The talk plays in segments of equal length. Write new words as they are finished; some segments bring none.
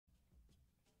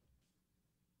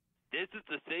This is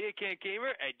the Say It Can't Gamer,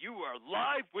 and you are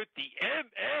live with the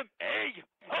MMA.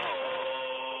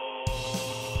 Oh!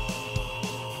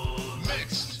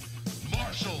 Mixed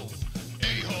martial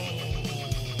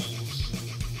a-holes.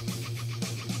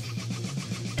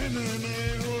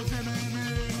 MMA holes,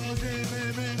 MMA holes,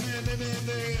 MMA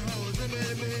holes,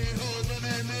 MMA holes,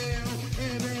 MMA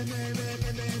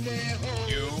holes.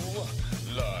 You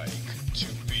like to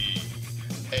be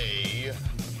a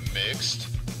mixed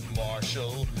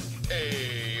martial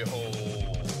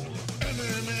a-hole.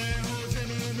 MMA holes,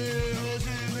 MMA holes,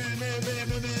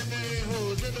 MMA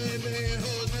holes, MMA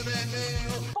holes, MMA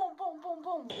holes. Boom, boom, boom,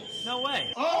 boom. No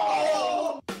way.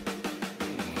 Oh!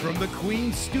 From the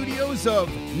Queen Studios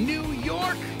of New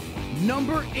York,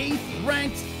 number 8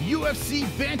 ranked UFC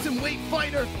bantamweight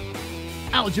fighter,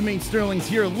 Aljamain Sterling's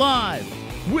here live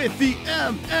with the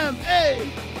MMA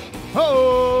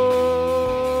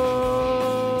Hoes.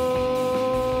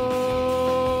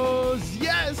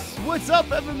 Yes, what's up,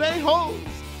 MMA Hoes?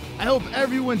 I hope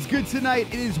everyone's good tonight.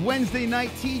 It is Wednesday night,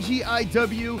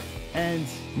 TGIW, and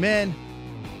man,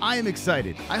 I am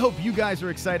excited. I hope you guys are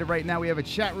excited right now. We have a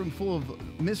chat room full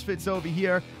of misfits over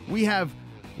here. We have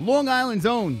Long Island's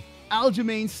own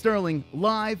Aljamain Sterling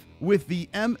live with the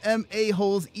MMA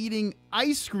Holes eating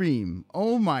ice cream.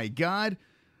 Oh my God.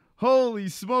 Holy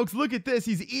smokes. Look at this.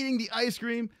 He's eating the ice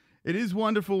cream. It is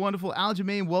wonderful, wonderful.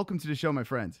 Aljamain, welcome to the show, my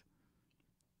friend.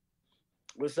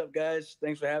 What's up, guys?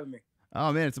 Thanks for having me.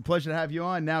 Oh, man, it's a pleasure to have you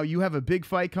on. Now, you have a big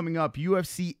fight coming up,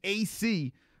 UFC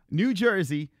AC, New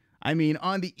Jersey. I mean,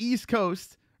 on the East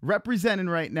Coast, representing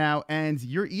right now, and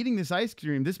you're eating this ice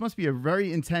cream. This must be a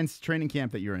very intense training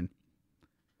camp that you're in.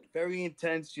 Very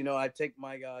intense. You know, I take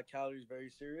my calories very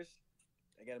serious.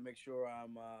 I got to make sure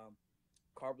I'm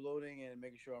carb loading and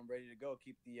making sure I'm ready to go.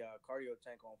 Keep the cardio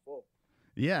tank on full.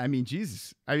 Yeah, I mean,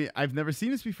 Jesus. I mean, I've never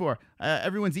seen this before.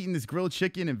 Everyone's eating this grilled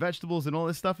chicken and vegetables and all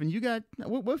this stuff, and you got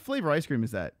what flavor ice cream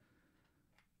is that?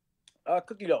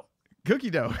 Cookie dough. Cookie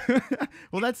dough.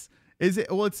 Well, is it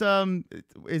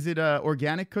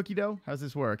organic cookie dough? How's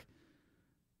this work?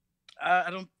 I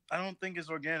don't think it's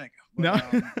organic. But, No.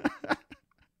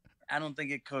 I don't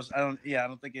think it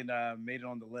made it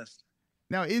on the list.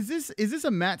 Now, is this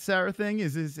a Matt Sarah thing?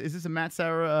 Is this a Matt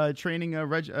Sarah training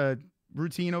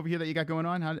routine over here that you got going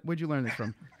on? Where'd you learn this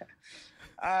from?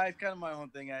 It's kind of my own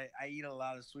thing. I eat a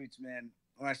lot of sweets, man.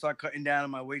 When I start cutting down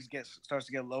and my weight starts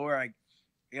to get lower, I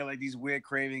get like these weird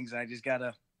cravings. I just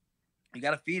you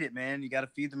gotta feed it, man. You gotta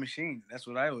feed the machine. That's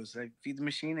what I always say. Feed the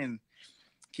machine and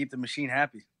keep the machine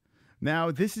happy.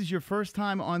 Now, this is your first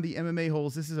time on the MMA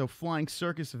Holes. This is a flying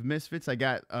circus of misfits. I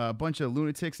got a bunch of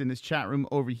lunatics in this chat room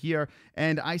over here,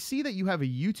 and I see that you have a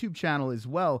YouTube channel as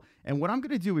well. And what I'm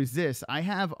going to do is this. I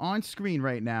have on screen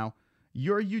right now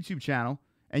your YouTube channel,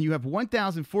 and you have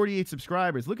 1,048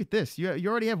 subscribers. Look at this. You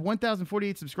already have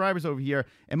 1,048 subscribers over here,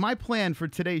 and my plan for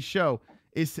today's show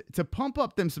is to pump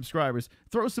up them subscribers,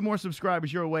 throw some more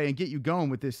subscribers your way, and get you going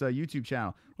with this YouTube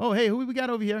channel. Oh, hey, who we got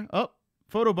over here? Oh,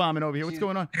 photobombing over here. What's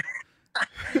going on?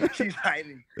 She's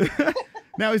hiding.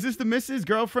 Now, is this the missus,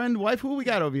 girlfriend, wife? Who we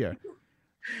got over here?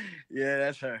 Yeah,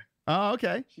 that's her. Oh,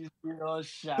 okay. She's real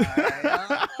shy.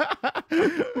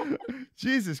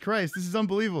 Jesus Christ, this is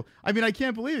unbelievable. I mean, I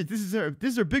can't believe it. This is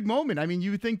her big moment. I mean,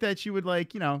 you would think that she would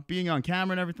like, being on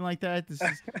camera and everything like that. This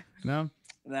is no.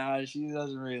 No, she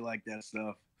doesn't really like that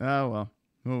stuff. Oh well.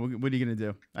 Well, what are you gonna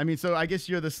do? I mean, so I guess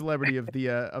you're the celebrity of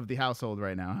the household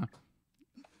right now, huh?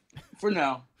 For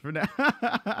now. For now.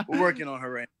 We're working on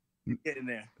her right now. Getting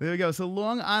there. There we go. So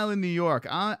Long Island, New York.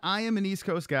 I am an East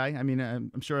Coast guy. I mean,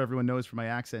 I'm sure everyone knows from my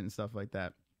accent and stuff like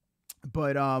that.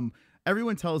 But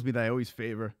everyone tells me that I always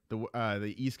favor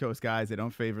the East Coast guys. They don't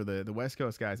favor the West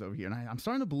Coast guys over here. And I'm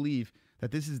starting to believe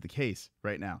that this is the case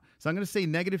right now. So I'm going to say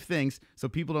negative things so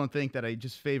people don't think that I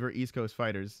just favor East Coast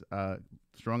fighters.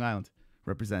 Strong Island.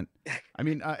 Represent. I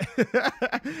mean,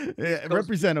 yeah,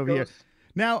 represent over here.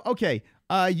 Now, okay.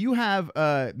 You have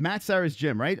Matt Sarah's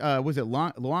gym, right? Was it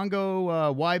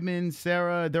Luongo, Weidman,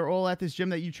 Sarah? They're all at this gym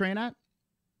that you train at?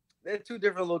 They're two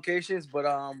different locations, but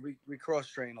we cross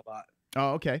train a lot.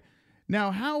 Oh, okay. Now,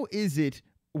 how is it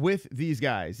with these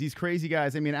guys, these crazy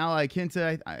guys? I mean, Ali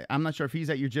Quinta, I'm not sure if he's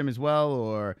at your gym as well,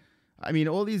 or I mean,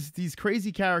 all these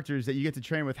crazy characters that you get to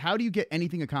train with. How do you get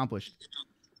anything accomplished?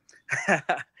 I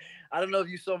don't know if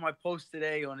you saw my post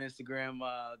today on Instagram.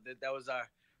 That was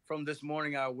from this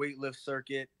morning, our weightlift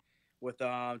circuit with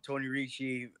Tony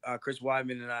Ricci, Chris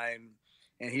Weidman, and I.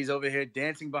 And he's over here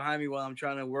dancing behind me while I'm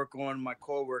trying to work on my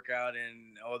core workout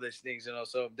and all these things,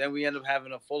 So then we end up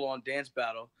having a full-on dance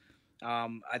battle.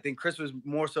 I think Chris was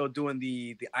more so doing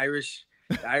the Irish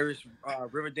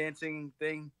river dancing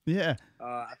thing. Yeah.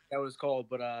 I forgot what it's called,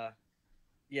 but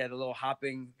yeah, the little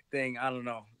hopping thing. I don't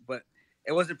know, but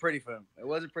it wasn't pretty for him. It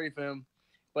wasn't pretty for him.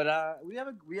 But we have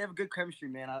a good chemistry,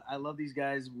 man. I love these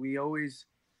guys. We always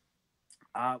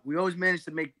manage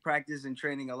to make practice and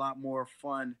training a lot more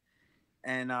fun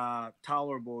and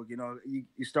tolerable. You know,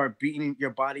 you start beating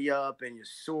your body up and you're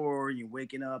sore and you're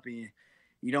waking up and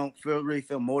you don't really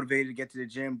feel motivated to get to the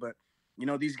gym. But, you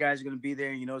know, these guys are going to be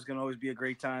there. You know, it's going to always be a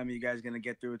great time. And you guys are going to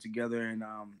get through it together. And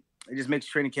it just makes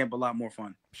training camp a lot more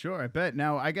fun. Sure, I bet.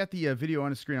 Now, I got the video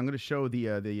on the screen. I'm going to show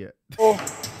the Oh.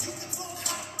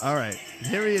 All right,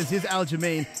 here he is. Here's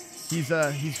Aljamain.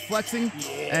 He's flexing,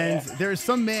 and there's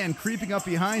some man creeping up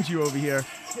behind you over here.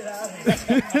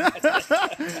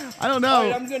 I don't know. All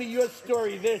right, I'm going to your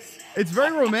story this. It's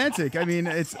very romantic. I mean,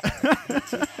 it's...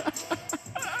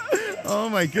 Oh,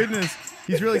 my goodness.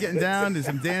 He's really getting down. There's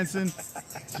some dancing.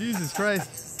 Jesus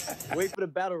Christ. Wait for the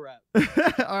battle rap.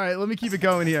 All right, let me keep it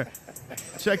going here.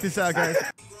 Check this out, guys.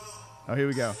 Oh, here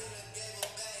we go.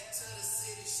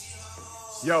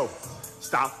 Yo,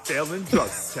 stop failing drug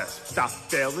tests. Stop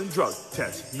failing drug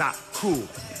tests. Not cool.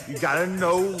 You gotta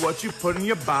know what you put in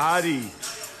your body.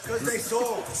 Because they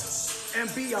saw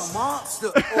and be a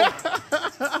monster.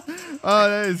 Oh,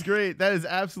 that is great. That is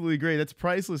absolutely great. That's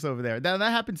priceless over there. Now,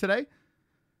 that happened today?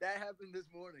 That happened this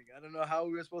morning. I don't know how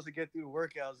we were supposed to get through the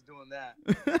workouts doing that,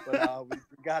 but we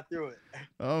got through it.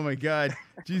 Oh my God,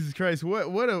 Jesus Christ! What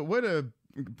a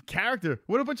character!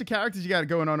 What a bunch of characters you got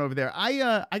going on over there.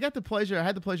 I had the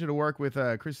pleasure to work with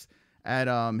Chris at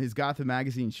his Gotham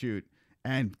magazine shoot,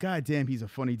 and goddamn, he's a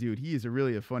funny dude. He is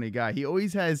really a funny guy. He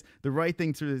always has the right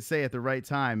thing to say at the right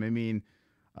time. I mean,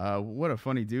 what a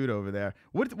funny dude over there.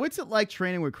 What's it like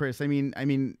training with Chris? I mean,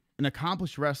 an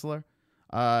accomplished wrestler.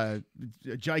 A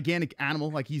gigantic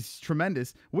animal, like he's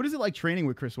tremendous. What is it like training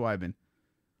with Chris Weidman?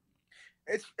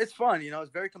 It's fun, you know.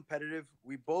 It's very competitive.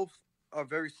 We both are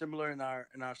very similar in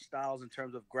our styles in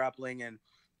terms of grappling and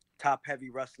top heavy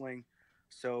wrestling.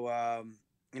 So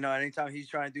you know, anytime he's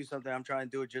trying to do something, I'm trying to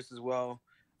do it just as well.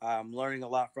 I'm learning a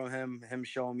lot from him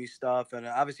showing me stuff, and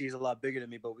obviously he's a lot bigger than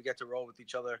me, but we get to roll with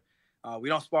each other. We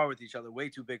don't spar with each other, way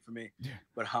too big for me. Yeah.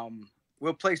 But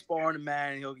we'll play spar on the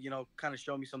mat, and he'll, you know, kind of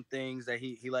show me some things that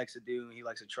he likes to do and he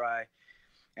likes to try.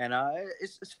 And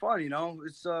it's fun, you know.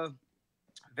 It's a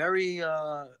very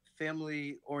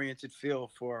family-oriented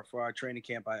feel for our training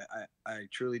camp. I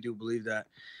truly do believe that.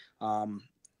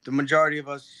 The majority of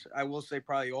us, I will say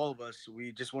probably all of us,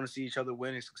 we just want to see each other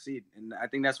win and succeed. And I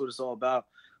think that's what it's all about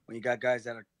when you got guys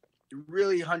that are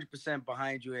really 100%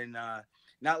 behind you and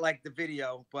not like the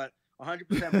video, but 100%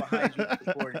 behind you and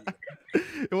supporting you.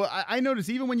 Well, I noticed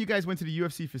even when you guys went to the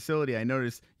UFC facility, I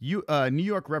noticed you New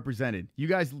York represented. You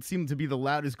guys seemed to be the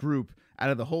loudest group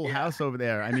out of the whole house over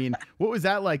there. I mean, what was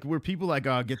that like? Were people like,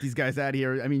 "Oh, get these guys out of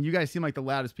here"? I mean, you guys seem like the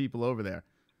loudest people over there.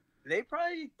 They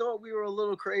probably thought we were a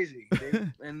little crazy,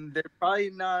 and they're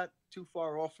probably not too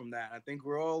far off from that. I think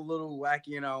we're all a little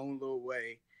wacky in our own little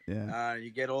way. Yeah.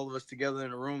 You get all of us together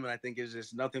in a room, and I think it's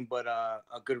just nothing but a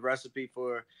good recipe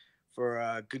for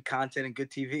good content and good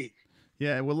TV.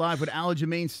 Yeah, we're live with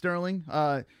Aljamain Sterling,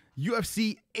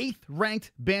 UFC 8th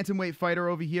ranked bantamweight fighter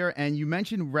over here. And you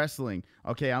mentioned wrestling.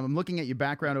 Okay, I'm looking at your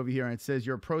background over here, and it says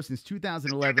you're a pro since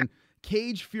 2011,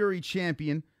 Cage Fury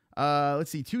champion.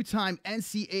 Let's see, two-time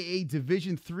NCAA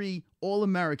Division III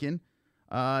All-American.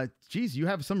 Geez, you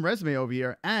have some resume over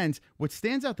here. And what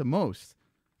stands out the most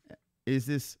is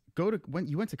this when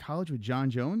you went to college with John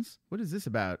Jones. What is this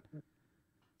about?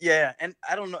 Yeah, and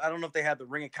I don't know if they have the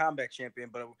Ring of Combat champion,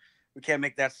 but we can't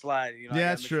make that slide. You know,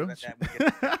 yeah, that's true.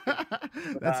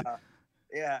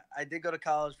 Yeah, I did go to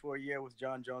college for a year with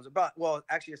John Jones.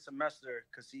 Actually a semester,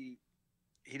 because he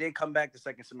didn't come back the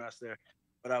second semester.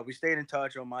 But we stayed in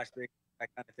touch on MySpace, that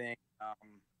kind of thing.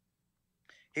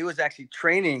 He was actually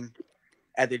training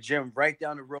at the gym right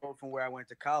down the road from where I went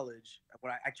to college.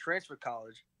 When I transferred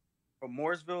college from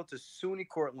Mooresville to SUNY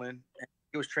Cortland, and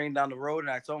he was training down the road, and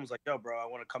I told him, I was like, "Yo, bro, I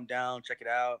want to come down, check it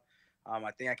out.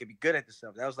 I think I could be good at this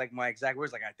stuff." That was like my exact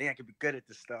words, like, "I think I could be good at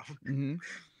this stuff." Mm-hmm.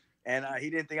 And he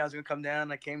didn't think I was gonna come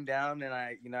down. I came down, and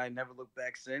I never looked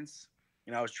back since.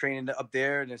 You know, I was training up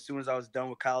there, and as soon as I was done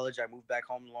with college, I moved back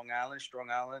home to Long Island, Strong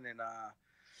Island, and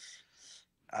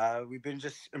we've been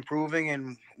just improving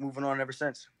and moving on ever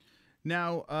since.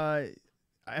 Now,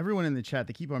 everyone in the chat,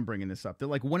 they keep on bringing this up. They're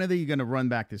like, when are they going to run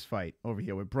back this fight over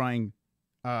here with Brian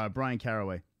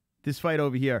Caraway? This fight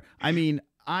over here. I mean,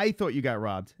 I thought you got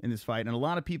robbed in this fight, and a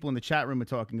lot of people in the chat room are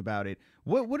talking about it.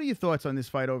 What are your thoughts on this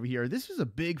fight over here? This was a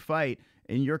big fight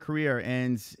in your career,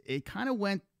 and it kind of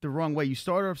went the wrong way. You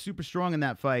started off super strong in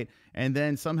that fight, and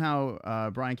then somehow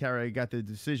Brian Caraway got the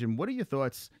decision. What are your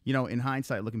thoughts, in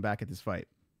hindsight, looking back at this fight?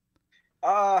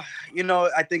 Uh,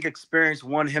 I think experience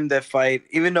won him that fight.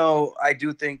 Even though I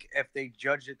do think if they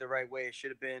judged it the right way, it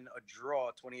should have been a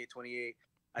draw, 28-28.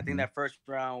 I think Mhm. that first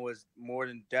round was more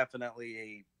than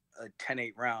definitely a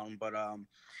 10-8 round. But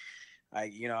I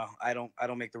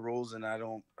don't make the rules, and I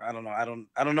don't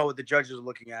know what the judges are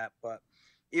looking at. But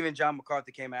even John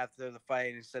McCarthy came after the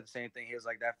fight and said the same thing. He was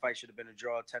like, that fight should have been a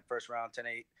draw, first round,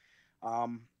 10-8.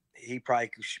 He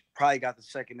probably got the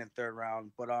second and third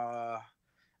round, but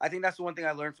I think that's the one thing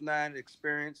I learned from that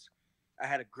experience. I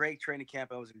had a great training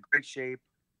camp. I was in great shape.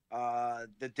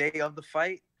 The day of the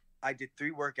fight, I did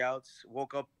 3 workouts.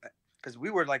 Woke up because we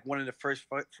were like one of the first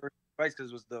fights because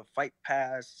it was the Fight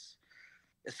Pass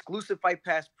exclusive Fight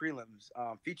Pass prelims,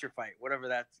 feature fight, whatever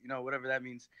that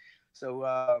means.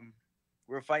 So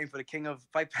we're fighting for the king of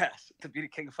Fight Pass to be the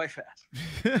king of Fight Pass.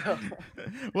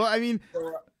 Well, I mean,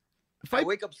 So, I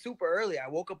wake up super early. I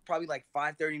woke up probably like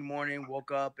 5:30 in the morning.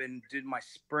 Woke up and did my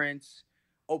sprints,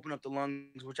 open up the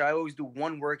lungs, which I always do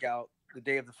one workout the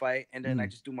day of the fight, and then I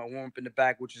just do my warm up in the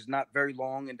back, which is not very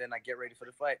long, and then I get ready for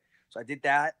the fight. So I did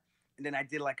that, and then I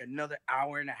did like another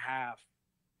hour and a half,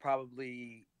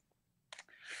 probably.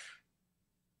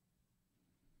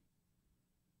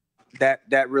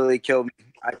 That really killed me.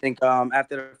 I think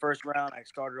after the first round, I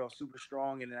started off super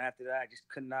strong, and then after that, I just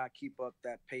could not keep up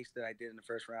that pace that I did in the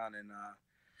first round, and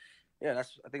yeah,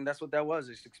 I think that's what that was.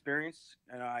 It's experience,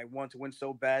 and I wanted to win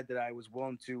so bad that I was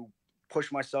willing to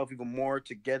push myself even more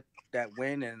to get that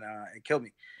win, and it killed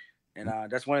me. And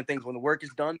that's one of the things. When the work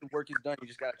is done, the work is done. You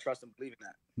just gotta trust and believe in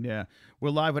that. Yeah. We're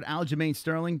live with Aljamain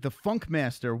Sterling, the Funk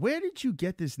Master. Where did you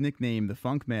get this nickname, the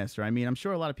Funk Master? I mean, I'm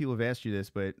sure a lot of people have asked you this,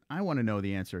 but I want to know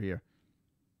the answer here.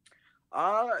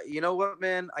 You know what,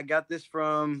 man? I got this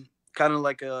from kind of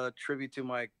like a tribute to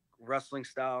my wrestling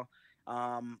style.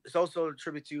 It's also a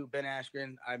tribute to Ben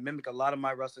Askren. I mimic a lot of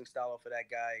my wrestling style off of that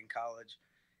guy in college.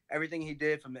 Everything he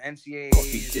did from the NCAA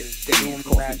to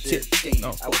doing matches.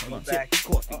 I was back.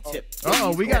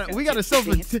 Oh, we got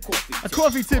a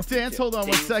coffee tip dance. Hold on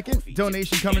one second.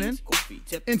 Donation coming in.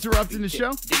 Interrupting the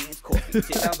show.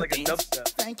 Sounds like a dubstep.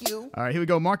 Thank you. All right, here we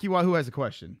go. Marky Wahoo has a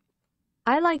question.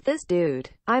 I like this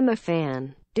dude. I'm a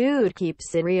fan. Dude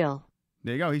keeps it real.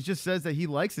 There you go. He just says that he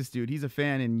likes this dude. He's a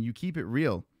fan, and you keep it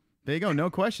real. There you go. No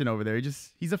question over there.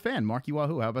 He's a fan. Marky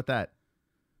Wahoo. How about that?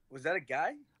 Was that a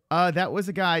guy? That was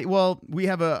a guy. Well, we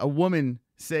have a woman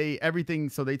say everything,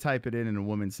 so they type it in, and a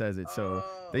woman says it. So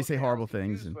they say horrible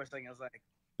things. And... For a second, I was like,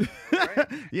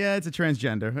 yeah, it's a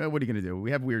transgender. What are you gonna do?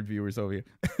 We have weird viewers over here.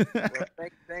 well,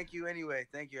 thank you anyway.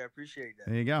 Thank you. I appreciate that.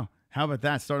 There you go. How about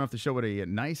that? Starting off the show with a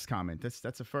nice comment.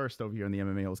 That's a first over here in the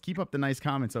MMA holes. Keep up the nice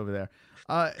comments over there.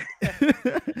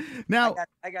 Now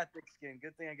I got thick skin.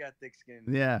 Good thing I got thick skin.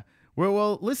 Yeah.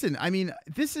 Well, listen. I mean,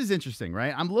 this is interesting,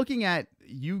 right? I'm looking at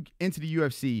you into the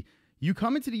UFC. You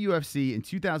come into the UFC in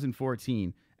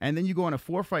 2014, and then you go on a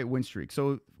 4-fight win streak.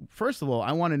 So, first of all,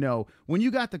 I want to know, when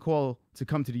you got the call to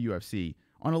come to the UFC,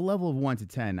 on a level of 1 to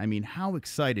 10, I mean, how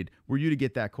excited were you to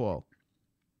get that call?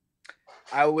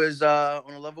 I was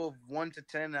on a level of 1 to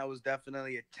 10. I was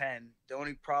definitely a 10. The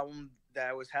only problem that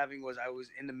I was having was I was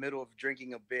in the middle of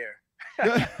drinking a beer.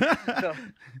 So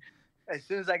as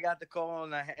soon as I got the call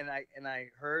and I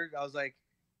heard, I was like,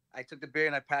 I took the beer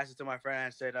and I passed it to my friend. And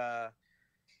I said,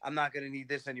 I'm not gonna need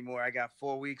this anymore. I got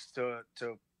 4 weeks to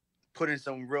put in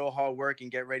some real hard work and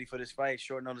get ready for this fight,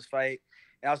 short notice fight.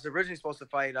 And I was originally supposed to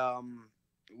fight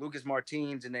Lucas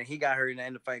Martins, and then he got hurt and I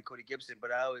ended up fighting Cody Gibson.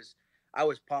 But I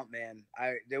was pumped, man.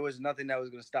 There was nothing that was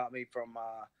going to stop me from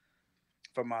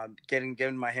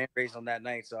getting my hand raised on that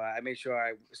night. So I made sure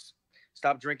I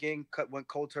stopped drinking, went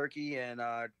cold turkey, and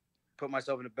put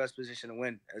myself in the best position to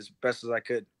win as best as I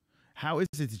could. How is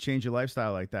it to change your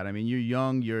lifestyle like that? I mean, you're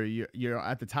young, you're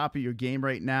at the top of your game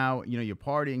right now. You know, you're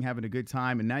partying, having a good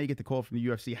time, and now you get the call from the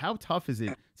UFC. How tough is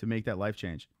it to make that life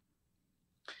change?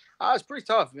 It's pretty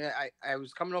tough, man. I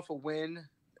was coming off a win.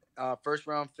 First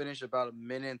round finish about 1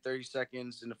 minute and 30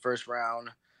 seconds in the first round.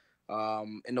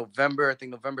 In November, I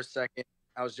think November 2nd,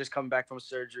 I was just coming back from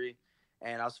surgery,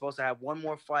 and I was supposed to have one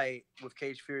more fight with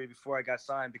Cage Fury before I got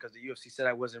signed because the UFC said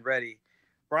I wasn't ready.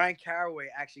 Brian Caraway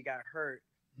actually got hurt,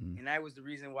 and that was the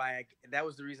reason why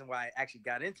I actually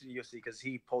got into the UFC, because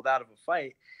he pulled out of a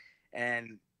fight,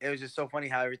 and it was just so funny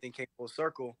how everything came full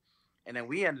circle, and then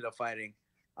we ended up fighting.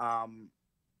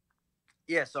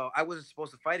 Yeah, so I wasn't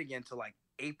supposed to fight again until like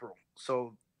April.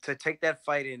 So to take that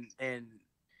fight in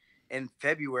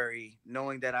February,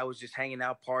 knowing that I was just hanging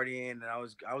out partying and I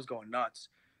was going nuts,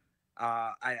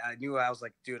 I knew, I was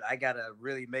like, dude, I gotta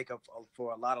really make up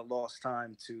for a lot of lost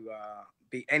time to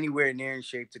be anywhere near in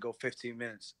shape to go 15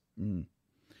 minutes.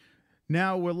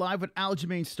 Now we're live with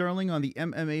Aljamain Sterling on the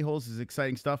MMA Holes. This is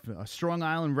exciting stuff. Strong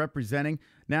Island representing.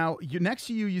 Now, next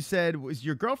to you, you said, was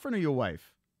your girlfriend or your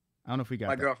wife? I don't know if we got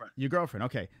My that. girlfriend. Your girlfriend.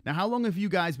 Okay. Now, how long have you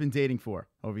guys been dating for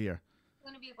over here?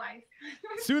 Soon to be wife.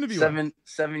 Soon to be wife.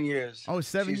 7 years. Oh,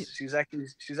 7 years. She's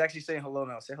actually saying hello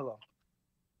now. Say hello.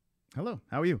 Hello.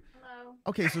 How are you? Hello.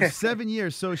 Okay, so 7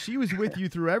 years. So she was with you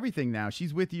through everything now.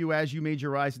 She's with you as you made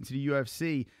your rise into the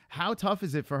UFC. How tough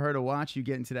is it for her to watch you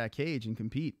get into that cage and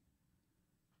compete?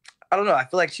 I don't know. I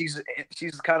feel like she's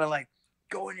kind of like,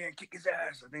 go in there and kick his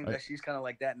ass. I think that she's kind of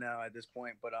like that now at this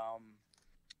point. But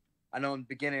I know in the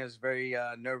beginning it was very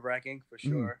nerve-wracking for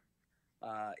sure.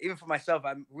 Even for myself,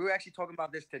 we were actually talking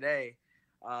about this today.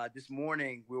 This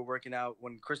morning we were working out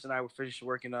when Chris and I were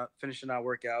finishing our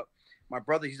workout. My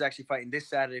brother, he's actually fighting this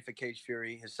Saturday for Cage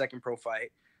Fury, his second pro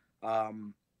fight.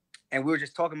 And we were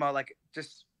just talking about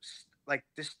just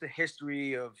the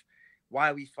history of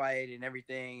why we fight and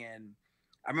everything. And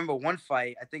I remember one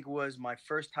fight, I think it was my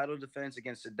first title defense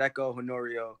against Hideko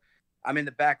Honorio. I'm in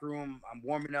the back room, I'm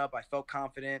warming up, I felt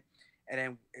confident, and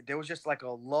then there was just like a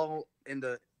lull in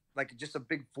just a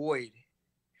big void.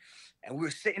 And we were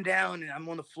sitting down, and I'm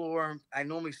on the floor. I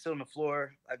normally sit on the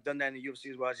floor. I've done that in the UFC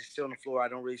as well. I just sit on the floor. I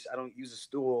don't use a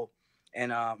stool,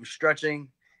 and I'm stretching,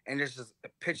 and there's just a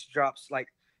pin drop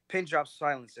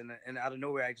silence, and out of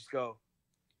nowhere I just go,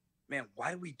 man,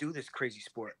 why do we do this crazy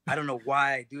sport? I don't know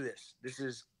why I do this. This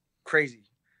is crazy.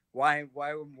 Why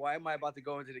am I about to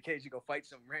go into the cage and go fight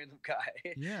some random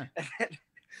guy? Yeah. And then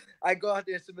I go out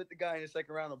there and submit the guy in the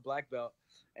second round of black belt,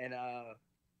 and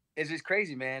it's just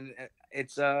crazy, man.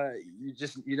 It's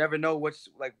you never know what's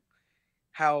like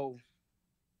how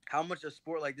much a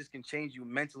sport like this can change you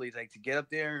mentally. Like to get up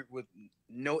there with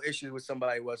no issues with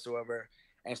somebody whatsoever,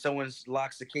 and someone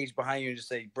locks the cage behind you and just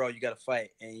say, bro, you got to fight,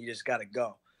 and you just got to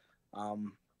go.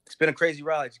 It's been a crazy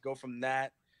ride to go from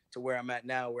that to where I'm at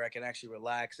now, where I can actually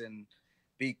relax and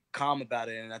be calm about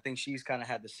it. And I think she's kind of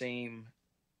had the same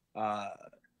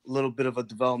little bit of a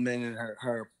development in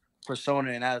her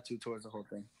persona and attitude towards the whole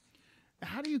thing.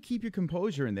 How do you keep your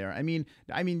composure in there? I mean,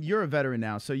 you're a veteran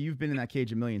now, so you've been in that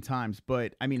cage a million times.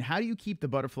 But I mean, how do you keep the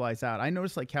butterflies out? I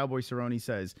noticed, like Cowboy Cerrone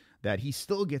says, that he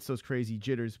still gets those crazy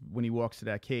jitters when he walks to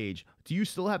that cage. Do you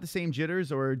still have the same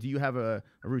jitters, or do you have a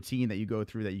routine that you go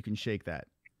through that you can shake that?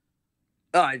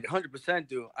 I 100%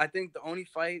 do. I think the only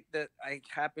fight that I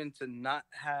happen to not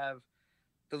have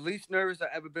the least nervous I've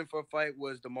ever been for a fight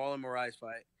was the Marlon Moraes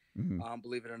fight. Mm-hmm.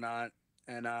 Believe it or not.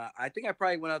 And I think I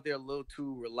probably went out there a little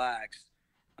too relaxed.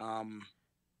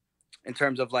 In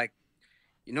terms of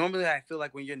normally I feel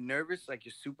like when you're nervous, like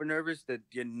you're super nervous, that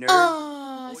your nerves.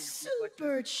 Oh,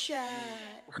 super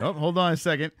chat. Oh, hold on a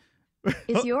second.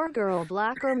 Is your girl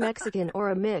black or Mexican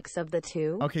or a mix of the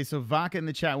two? Okay, so Vaca in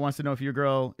the chat wants to know if your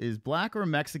girl is black or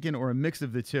Mexican or a mix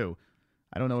of the two.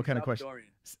 I don't know what kind of question.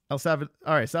 All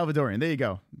right, Salvadorian. There you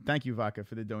go. Thank you, Vaca,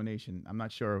 for the donation. I'm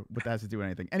not sure what that has to do with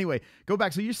anything. Anyway, go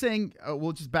back. So you're saying,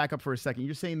 we'll just back up for a second.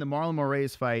 You're saying the Marlon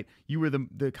Moraes fight, you were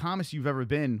the calmest you've ever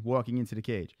been walking into the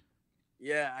cage.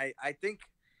 Yeah, I think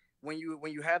when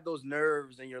you have those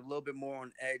nerves and you're a little bit more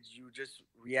on edge, you just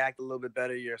react a little bit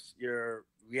better. Your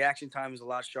reaction time is a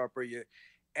lot sharper.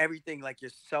 Everything, like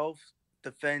your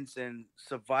self-defense and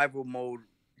survival mode,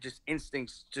 just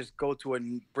instincts just go to a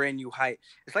brand new height.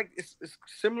 It's like it's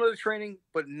similar to training,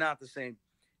 but not the same.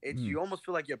 You almost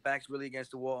feel like your back's really against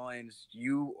the wall and it's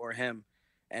you or him.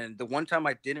 And the one time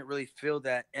I didn't really feel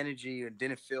that energy or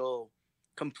didn't feel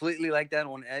completely like that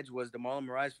on edge was the Marlon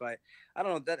Moraes fight. I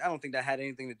don't think that had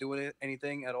anything to do with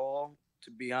anything at all, to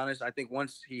be honest. I think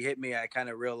once he hit me, I kind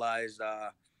of realized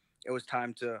it was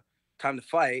time to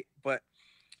fight. But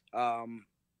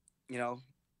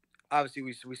obviously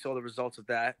we saw the results of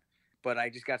that, but I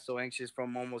just got so anxious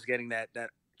from almost getting that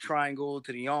triangle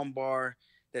to the arm bar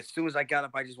that as soon as I got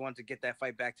up, I just wanted to get that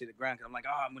fight back to the ground. Cause I'm like,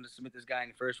 I'm going to submit this guy in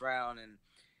the first round. And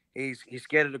he's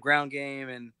scared of the ground game.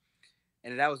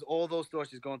 And that was all those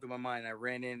thoughts just going through my mind. I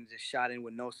ran in, just shot in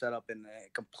with no setup, and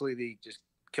it completely just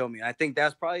killed me. And I think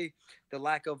that's probably the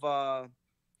lack of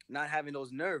not having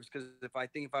those nerves. Cause if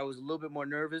I was a little bit more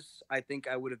nervous, I think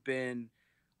I would have been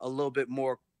a little bit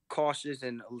more cautious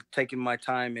and taking my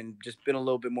time and just been a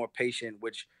little bit more patient,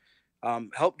 which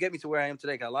helped get me to where I am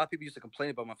today. A lot of people used to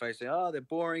complain about my fight, say, "Oh, they're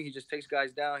boring. He just takes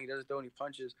guys down. He doesn't throw any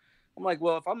punches." I'm like,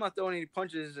 well, if I'm not throwing any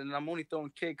punches and I'm only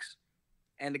throwing kicks,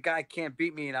 and the guy can't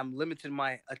beat me, and I'm limiting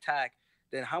my attack,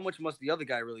 then how much must the other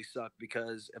guy really suck?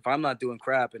 Because if I'm not doing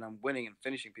crap and I'm winning and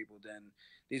finishing people, then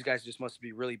these guys just must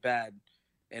be really bad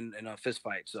in a fist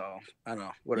fight. So I don't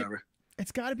know, whatever.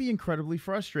 It's got to be incredibly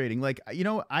frustrating. Like,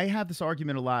 I have this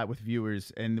argument a lot with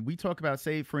viewers, and we talk about,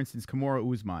 say, for instance,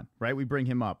 Kamaru Usman, right? We bring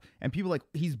him up, and people are like,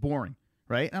 he's boring.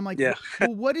 right? And I'm like, Yeah.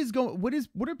 well, what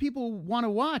do people want to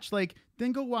watch? Like,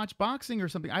 then go watch boxing or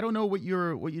something. I don't know what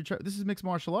this is mixed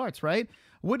martial arts, right?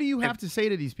 What do you have to say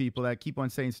to these people that keep on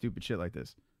saying stupid shit like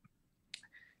this?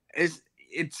 It's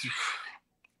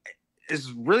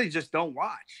really just don't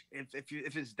watch.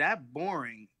 If it's that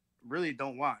boring, really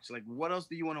don't watch. Like, what else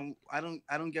do you want to?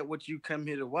 I don't get what you come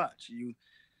here to watch. You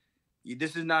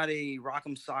this is not a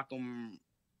rock'em sock'em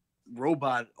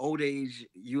robot old age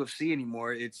UFC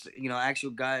anymore. It's,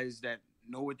 actual guys that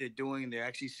know what they're doing. They're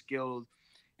actually skilled,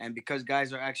 and because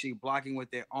guys are actually blocking with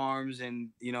their arms and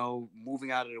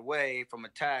moving out of the way from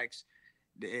attacks,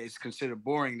 it's considered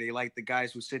boring. They like the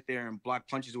guys who sit there and block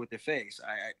punches with their face.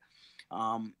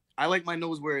 I like my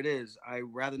nose where it is. I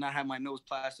rather not have my nose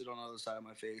plastered on the other side of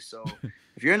my face. So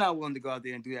if you're not willing to go out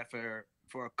there and do that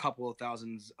for a couple of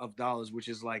thousands of dollars, which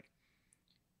is like,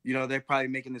 they're probably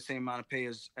making the same amount of pay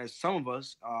as some of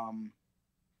us.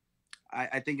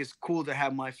 I think it's cool to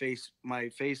have my face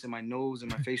and my nose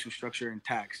and my facial structure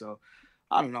intact. So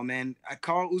I don't know, man.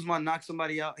 Carl Usman knocked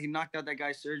somebody out. He knocked out that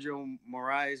guy Sergio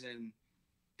Moraes, and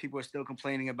people are still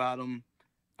complaining about him.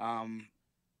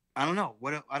 I don't know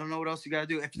what else you gotta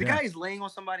do. If the guy is laying on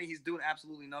somebody, he's doing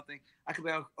absolutely nothing. I could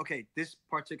be like, okay, this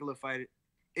particular fight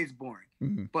is boring.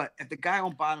 Mm-hmm. But if the guy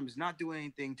on bottom is not doing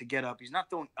anything to get up, he's not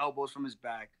throwing elbows from his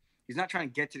back, he's not trying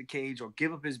to get to the cage or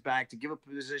give up his back to give up a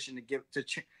position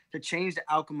to change the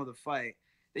outcome of the fight,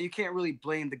 then you can't really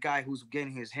blame the guy who's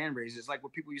getting his hand raised. It's like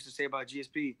what people used to say about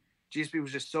GSP. GSP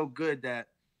was just so good that,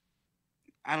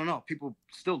 I don't know, people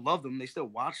still loved him. They still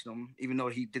watched him, even though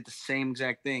he did the same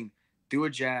exact thing. Do a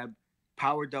jab,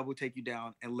 power double, take you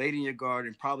down, and laid in your guard,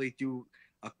 and probably threw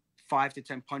 5 to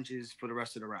 10 punches for the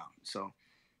rest of the round. So,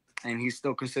 and he's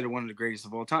still considered one of the greatest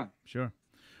of all time. Sure.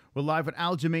 We're live with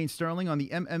Aljamain Sterling on the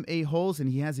MMA Holes, and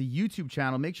he has a YouTube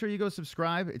channel. Make sure you go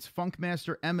subscribe. It's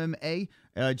Funkmaster MMA.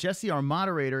 Jesse, our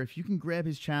moderator, if you can grab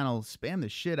his channel, spam the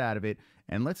shit out of it,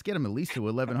 and let's get him at least to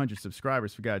 1,100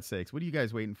 subscribers, for God's sakes. What are you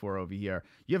guys waiting for over here?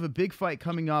 You have a big fight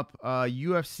coming up,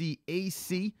 UFC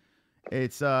AC.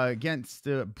 It's against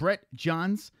Brett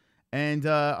Johns. And,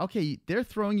 okay, they're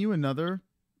throwing you another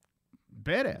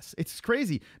badass. It's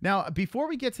crazy. Now, before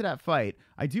we get to that fight,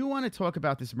 I do want to talk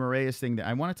about this Moraes thing. That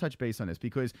I want to touch base on this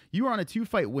because you were on a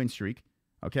 2-fight win streak.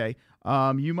 Okay.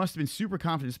 You must have been super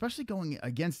confident, especially going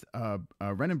against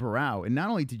Renan Barão. And not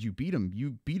only did you beat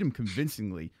him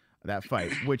convincingly that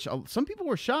fight, which some people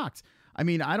were shocked. I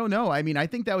mean, I don't know. I mean, I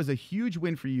think that was a huge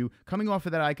win for you. Coming off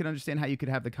of that, I could understand how you could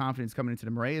have the confidence coming into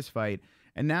the Moraes fight.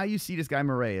 And now you see this guy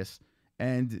Moraes,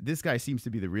 and this guy seems to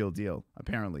be the real deal,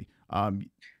 apparently.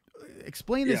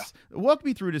 Explain this. Walk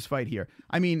me through this fight here.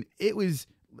 I mean, it was,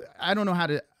 I don't know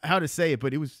how to say it,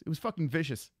 but it was fucking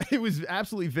vicious. It was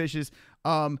absolutely vicious.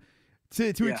 To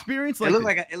experience like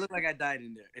it looked like I died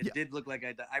in there. It did look like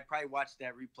I died. I probably watched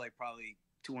that replay probably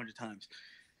 200 times.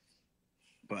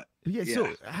 But so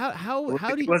how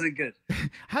do you, it wasn't good.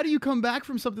 How do you come back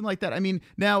from something like that? I mean,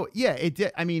 now, it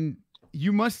did. I mean,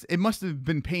 it must have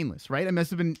been painless, right? It must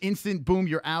have been instant, boom,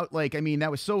 you're out. Like, I mean,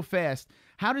 that was so fast.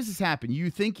 How does this happen? You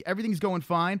think everything's going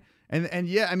fine, and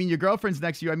yeah, I mean, your girlfriend's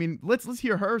next to you. I mean, let's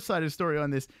hear her side of the story on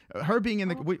this. Her being in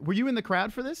the, were you in the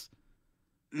crowd for this?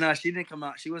 No, she didn't come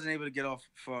out. She wasn't able to get off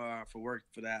for work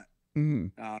for that. Mm-hmm.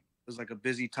 It was like a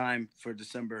busy time for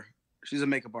December. She's a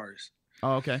makeup artist.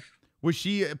 Oh, okay. Was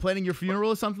she planning your funeral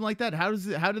or something like that? How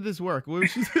did this work? What was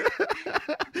she?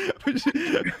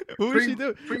 What was she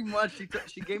doing? Pretty much,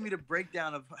 she gave me the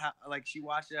breakdown of how, like, she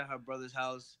watched it at her brother's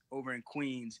house over in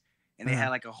Queens, and they had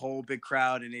like a whole big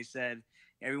crowd, and they said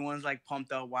everyone's like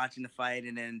pumped up watching the fight,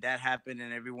 and then that happened,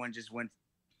 and everyone just went,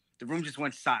 the room just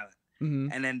went silent,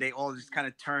 and then they all just kind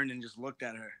of turned and just looked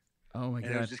at her. Oh my God!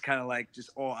 God! It was just kind of like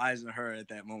just all eyes on her at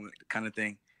that moment, kind of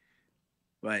thing.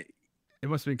 But it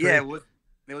must have been crazy. Yeah,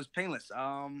 it was painless.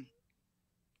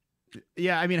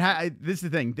 Yeah, I mean, this is the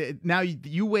thing. Now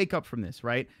you wake up from this,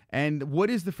 right? And what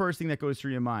is the first thing that goes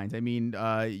through your mind? I mean,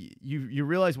 you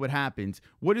realize what happened.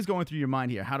 What is going through your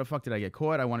mind here? How the fuck did I get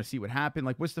caught? I want to see what happened.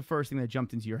 Like, what's the first thing that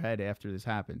jumped into your head after this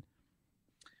happened?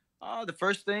 The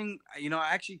first thing, I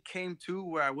actually came to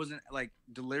where I wasn't like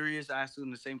delirious, asking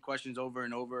the same questions over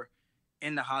and over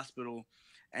in the hospital.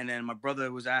 And then my brother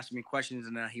was asking me questions,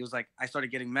 and then he was like, I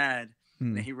started getting mad.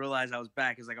 And then he realized I was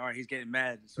back. He's like, all right, he's getting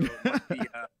mad. So it must be,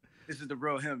 this is the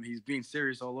real him. He's being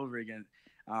serious all over again.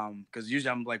 Because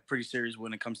usually I'm like pretty serious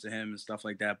when it comes to him and stuff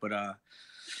like that. But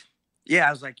yeah,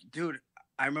 I was like, dude,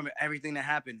 I remember everything that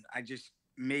happened. I just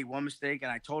made one mistake,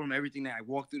 and I told him everything that I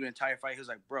walked through the entire fight. He was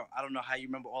like, bro, I don't know how you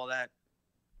remember all that.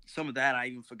 Some of that I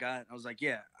even forgot. I was like,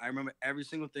 yeah, I remember every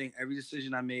single thing, every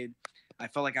decision I made. I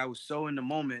felt like I was so in the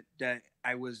moment that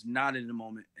I was not in the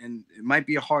moment. And it might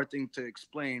be a hard thing to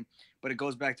explain, but it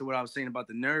goes back to what I was saying about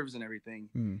the nerves and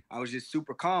everything. I was just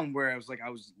super calm, where I was like, I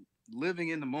was living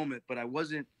in the moment, but I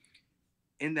wasn't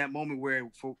in that moment where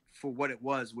for what it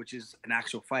was, which is an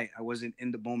actual fight. I wasn't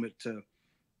in the moment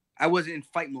I wasn't in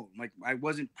fight mode. Like, I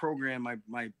wasn't programmed.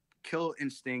 My kill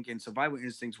instinct and survival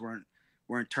instincts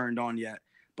weren't turned on yet.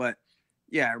 But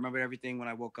yeah, I remember everything when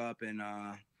I woke up, and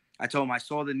I told him I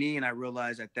saw the knee, and I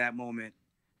realized at that moment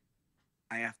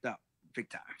I effed up big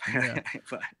time. Yeah.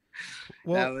 But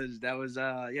Well, that was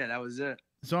that was it.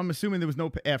 so I'm assuming there was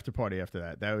no after party after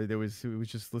that. It was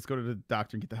just, let's go to the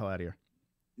doctor and get the hell out of here.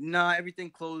 No,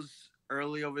 everything closed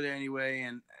early over there anyway,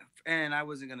 and I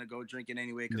wasn't gonna go drinking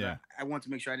anyway because I wanted to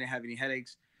make sure I didn't have any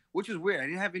headaches, which was weird. I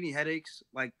didn't have any headaches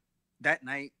like that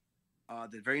night.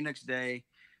 The very next day,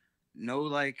 no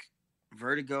like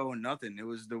vertigo and nothing. It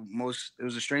was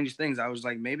the strangest things. I was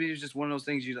like, maybe it's just one of those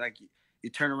things you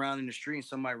turn around in the street and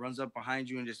somebody runs up behind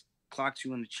you and just clocks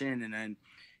you in the chin, and then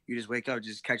you just wake up, it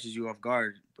just catches you off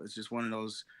guard. But it's just one of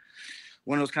those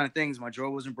kind of things. My jaw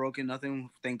wasn't broken, nothing,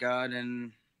 thank God,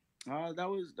 and that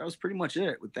was pretty much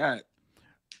it with that.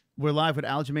 We're live with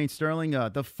Aljamain Sterling,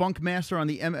 the Funk Master on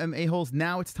the MMA holes.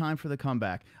 Now it's time for the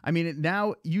comeback. I mean,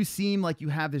 now you seem like you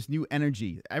have this new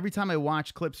energy. Every time I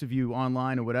watch clips of you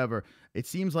online or whatever, it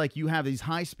seems like you have these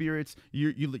high spirits.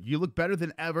 You look better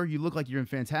than ever. You look like you're in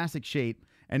fantastic shape.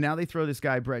 And now they throw this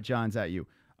guy, Brett Johns, at you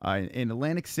in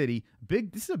Atlantic City.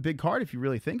 This is a big card if you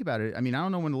really think about it. I mean, I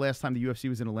don't know when the last time the UFC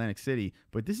was in Atlantic City,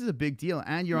 but this is a big deal.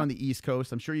 And you're on the East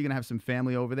Coast. I'm sure you're going to have some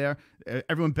family over there.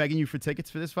 Everyone begging you for tickets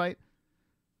for this fight?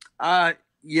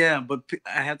 Yeah, but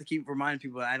I have to keep reminding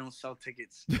people that I don't sell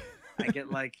tickets. I get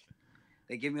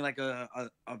they give me like a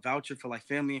voucher for like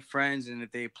family and friends, and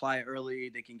if they apply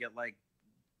early, they can get like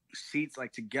seats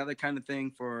like together kind of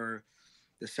thing for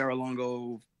the Sarah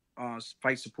Longo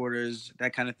fight supporters,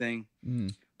 that kind of thing.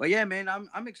 But yeah, man,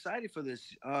 I'm excited for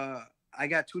this. I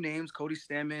got two names, Cody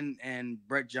Stamann and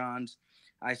Brett Johns.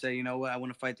 I said, you know what, I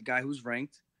want to fight the guy who's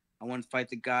ranked. I want to fight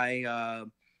the guy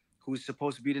who's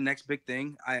supposed to be the next big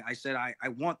thing. I said I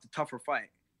want the tougher fight.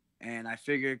 And I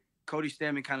figured Cody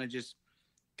Stamann kind of just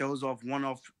throws off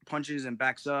one-off punches and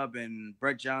backs up, and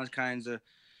Brett Johns kind of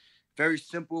very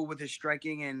simple with his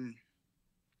striking and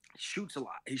shoots a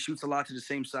lot. He shoots a lot to the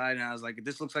same side, and I was like, if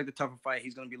this looks like the tougher fight,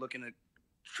 he's going to be looking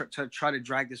to try to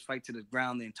drag this fight to the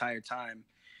ground the entire time.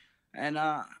 And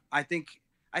I think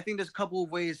there's a couple of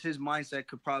ways his mindset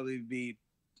could probably be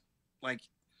like,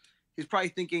 he's probably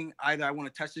thinking either I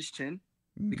want to test his chin,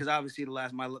 because obviously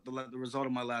the result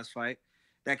of my last fight,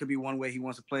 that could be one way he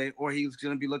wants to play, or he's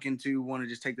going to be looking to want to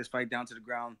just take this fight down to the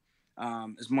ground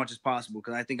as much as possible,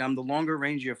 because I think I'm the longer,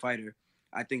 rangier fighter.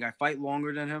 I think I fight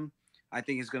longer than him. I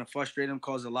think it's going to frustrate him,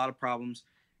 cause a lot of problems.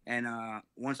 And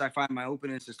once I find my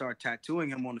openings to start tattooing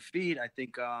him on the feet, I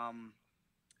think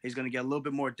he's going to get a little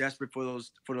bit more desperate for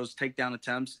those takedown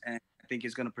attempts, and I think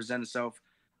he's going to present himself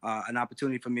an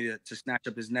opportunity for me to snatch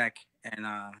up his neck and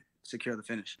secure the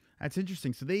finish. That's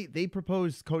interesting. So they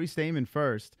proposed Cody Stamann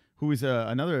first, who is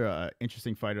another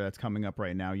interesting fighter that's coming up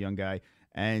right now, young guy,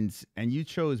 and you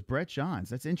chose Brett Johns.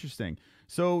 That's interesting.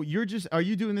 So are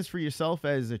you doing this for yourself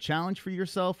as a challenge for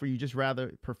yourself, or you just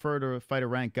rather prefer to fight a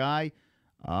ranked guy?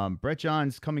 Brett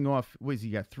Johns coming off, he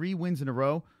got 3 wins in a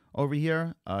row over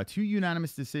here, 2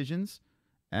 unanimous decisions.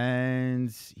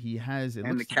 And he has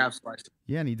the calf slice.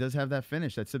 Yeah, and he does have that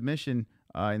finish, that submission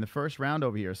in the first round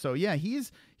over here. So yeah,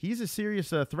 he's a serious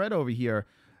threat over here.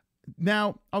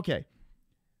 Now, okay,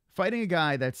 fighting a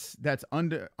guy that's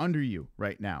under you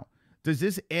right now, does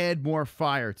this add more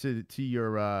fire to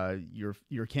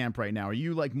your camp right now? Are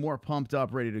you like more pumped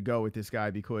up, ready to go with this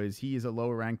guy because he is a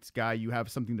lower ranked guy? You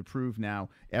have something to prove now,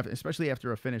 especially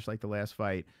after a finish like the last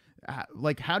fight.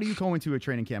 Like, how do you go into a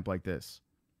training camp like this?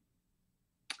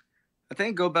 I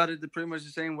think go about it pretty much the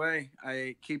same way.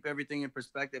 I keep everything in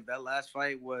perspective. That last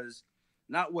fight was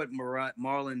not what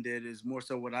Marlon did, is more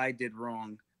so what I did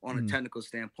wrong on a technical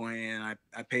standpoint. And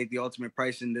I paid the ultimate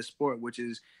price in this sport, which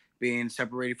is being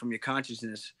separated from your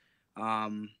consciousness.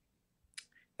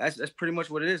 That's pretty much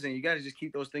what it is. And you got to just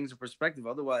keep those things in perspective.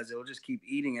 Otherwise, it'll just keep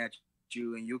eating at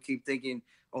you, and you'll keep thinking,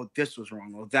 oh, this was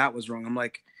wrong. Oh, that was wrong. I'm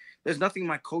like, there's nothing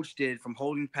my coach did, from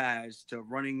holding pads to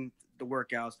running the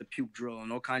workouts, the puke drill,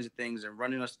 and all kinds of things, and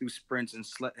running us through sprints and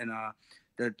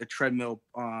the treadmill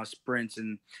sprints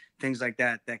and things like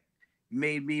that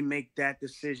made me make that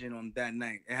decision on that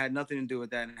night. It had nothing to do with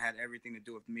that, and it had everything to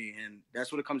do with me. And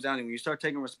that's what it comes down to. When you start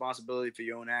taking responsibility for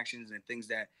your own actions and things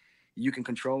that you can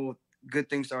control, good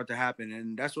things start to happen.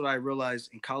 And that's what I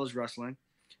realized in college wrestling.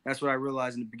 That's what I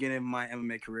realized in the beginning of my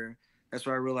MMA career. That's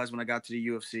what I realized when I got to the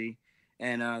UFC.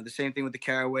 And the same thing with the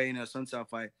Caraway and the Sun South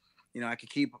fight. I could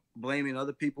keep blaming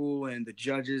other people and the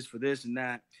judges for this and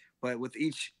that, but with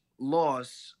each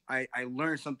loss, I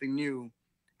learned something new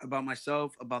about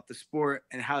myself, about the sport,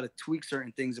 and how to tweak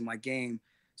certain things in my game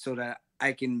so that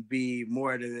I can be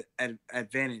more at an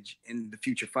advantage in the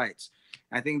future fights.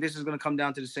 I think this is going to come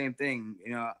down to the same thing.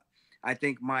 I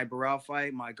think my Barral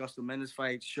fight, my Augusto Mendes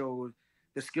fight showed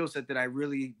the skill set that I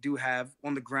really do have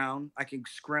on the ground. I can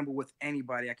scramble with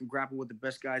anybody. I can grapple with the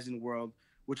best guys in the world,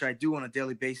 which I do on a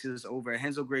daily basis over at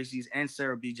Renzo Gracie's and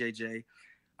Sarah BJJ.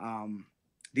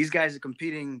 These guys are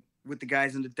competing with the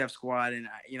guys in the Def Squad, and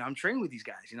I'm training with these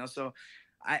guys. So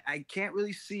I can't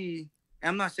really see.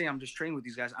 I'm not saying I'm just training with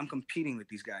these guys. I'm competing with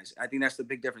these guys. I think that's the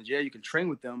big difference. Yeah, you can train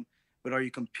with them, but are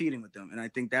you competing with them? And I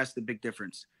think that's the big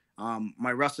difference.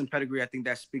 My wrestling pedigree, I think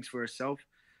that speaks for itself.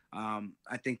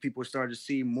 I think people are starting to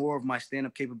see more of my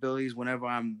stand-up capabilities whenever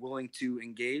I'm willing to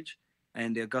engage.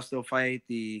 And the Augusto fight,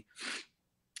 the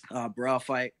Barral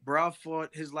fight. Barral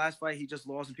fought his last fight. He just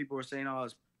lost, and people were saying, "Oh,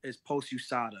 it's post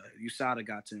USADA. USADA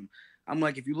got to him." I'm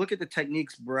like, if you look at the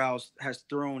techniques Barral has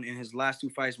thrown in his last two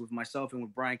fights with myself and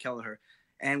with Brian Kelleher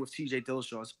and with TJ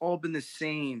Dillashaw, it's all been the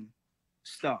same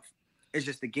stuff. It's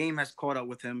just the game has caught up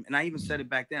with him. And I even said it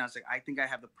back then. I was like, I think I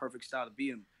have the perfect style to beat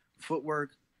him.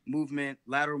 Footwork, movement,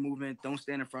 lateral movement, don't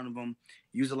stand in front of him,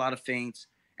 use a lot of feints.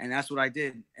 And that's what I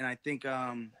did. And I think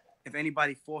if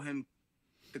anybody fought him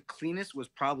the cleanest was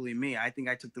probably me. I think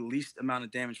I took the least amount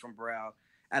of damage from Barral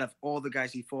out of all the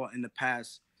guys he fought in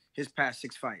his past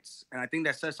 6 fights. And I think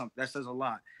that says something. That says a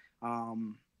lot.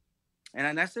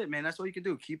 And that's it, man. That's all you can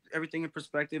do. Keep everything in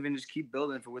perspective and just keep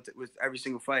building with every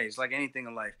single fight. It's like anything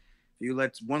in life. If you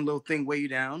let one little thing weigh you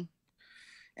down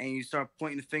and you start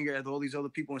pointing the finger at all these other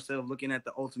people instead of looking at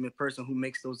the ultimate person who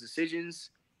makes those decisions,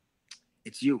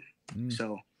 it's you.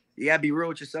 So you got to be real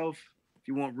with yourself if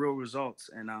you want real results.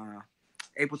 And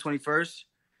April 21st,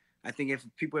 I think if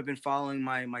people have been following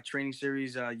my training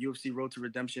series, UFC Road to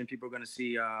Redemption, people are going to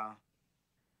see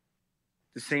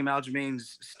the same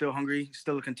Aljamain's still hungry,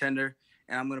 still a contender.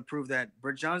 And I'm going to prove that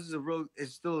Brett Johns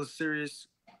is still a serious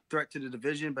threat to the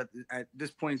division. But at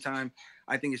this point in time,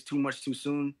 I think it's too much too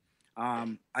soon.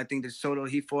 I think the Soto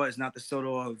he fought is not the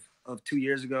Soto of 2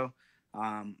 years ago.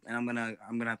 And I'm gonna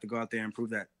have to go out there and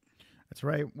prove that. That's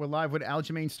right. We're live with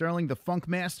Aljamain Sterling, the Funk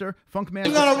Master. Funk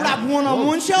Master. You're gonna wrap one on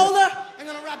one shoulder, I'm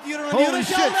gonna wrap the other on the other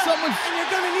shoulder, and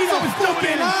you're gonna need a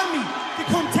fucking army to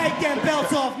come take them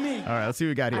belts off me. All right, let's see what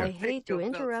we got here. I hate to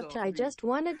interrupt. I just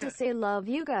wanted to say love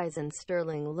you guys, and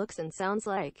Sterling looks and sounds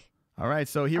like. All right,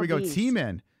 so here we go. beast.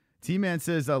 T-Man. T-Man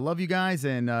says, love you guys,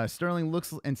 and Sterling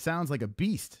looks and sounds like a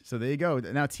beast. So there you go.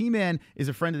 Now, T-Man is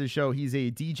a friend of the show. He's a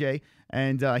DJ,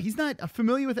 and he's not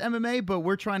familiar with MMA, but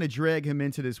we're trying to drag him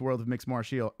into this world of mixed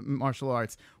martial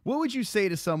arts. What would you say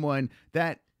to someone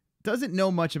that doesn't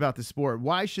know much about the sport?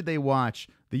 Why should they watch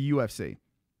the UFC?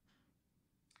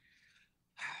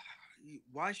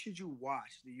 Why should you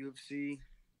watch the UFC?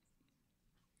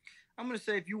 I'm going to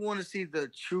say if you want to see the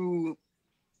true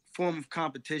form of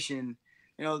competition,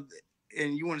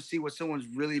 and you want to see what someone's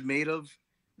really made of,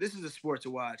 this is a sport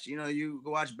to watch. You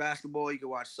go watch basketball, you can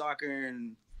watch soccer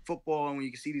and football, and when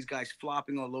you can see these guys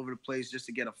flopping all over the place just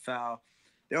to get a foul.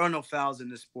 There are no fouls in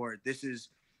this sport.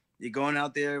 You're going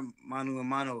out there mano a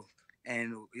mano,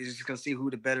 and you're just going to see who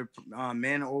the better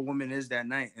man or woman is that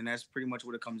night, and that's pretty much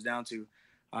what it comes down to.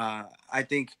 I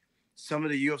think some of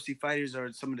the UFC fighters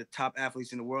are some of the top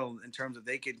athletes in the world in terms of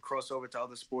they can cross over to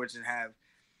other sports and have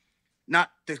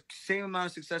not the same amount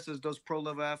of success as those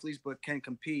pro-level athletes, but can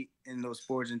compete in those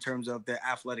sports in terms of their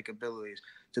athletic abilities.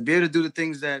 To be able to do the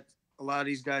things that a lot of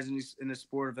these guys in the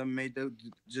sport of MMA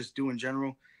just do in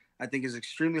general, I think is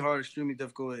extremely hard, extremely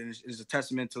difficult, and is a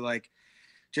testament to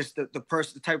just the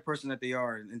type of person that they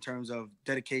are in terms of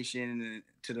dedication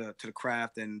to the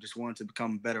craft and just wanting to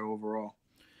become better overall.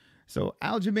 So,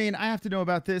 Aljamain, I have to know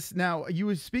about this. Now, you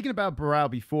were speaking about Barral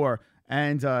before,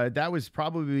 and that was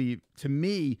probably, to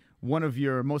me, one of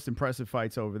your most impressive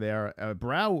fights over there.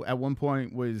 Barral at one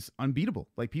point was unbeatable.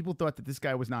 Like, people thought that this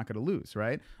guy was not going to lose,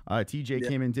 right? TJ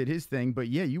came and did his thing, but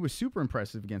yeah, you were super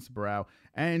impressive against Barral.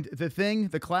 And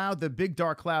the cloud, the big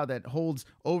dark cloud that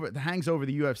hangs over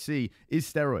the UFC is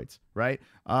steroids, right?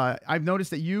 I've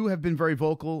noticed that you have been very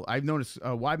vocal. I've noticed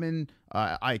Weidman,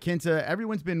 Iaquinta,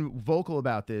 everyone's been vocal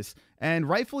about this, and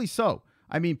rightfully so.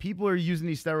 I mean, people are using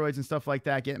these steroids and stuff like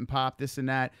that, getting popped, this and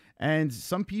that, and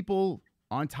some people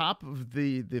on top of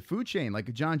the food chain,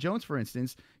 like John Jones, for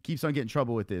instance, keeps on getting in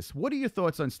trouble with this. What are your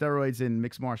thoughts on steroids in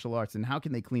mixed martial arts, and how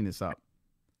can they clean this up?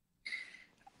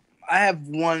 I have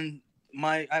one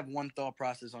thought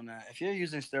process on that. If you're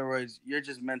using steroids, you're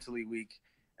just mentally weak.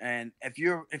 And if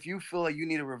you feel like you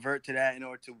need to revert to that in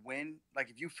order to win, like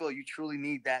if you feel you truly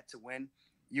need that to win,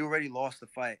 you already lost the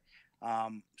fight.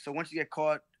 So once you get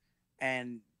caught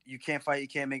and you can't fight, you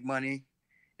can't make money.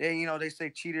 Then they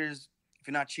say cheaters. If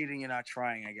you're not cheating, you're not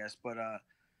trying, I guess. But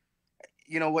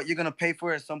you know what, you're gonna pay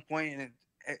for it at some point, and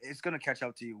it's gonna catch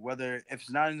up to you. Whether if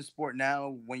it's not in the sport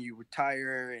now, when you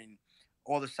retire and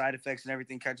all the side effects and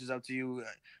everything catches up to you,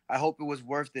 I hope it was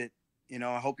worth it.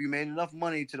 I hope you made enough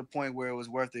money to the point where it was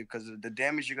worth it, because the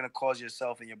damage you're gonna cause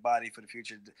yourself and your body for the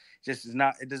future just is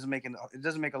not. It doesn't make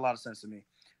a lot of sense to me.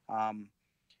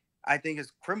 I think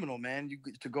it's criminal, man.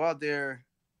 To go out there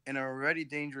in an already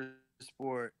dangerous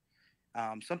sport.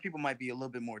 Some people might be a little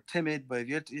bit more timid, but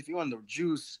if you're on the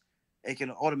juice, it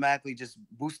can automatically just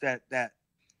boost that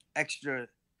extra.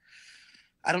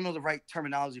 I don't know the right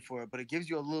terminology for it, but it gives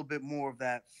you a little bit more of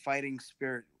that fighting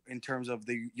spirit in terms of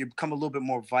you become a little bit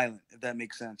more violent, if that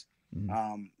makes sense.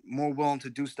 Mm-hmm. More willing to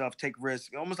do stuff, take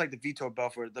risks, almost like the Vitor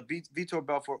Belfort. The Vitor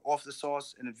Belfort off the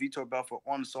sauce and the Vitor Belfort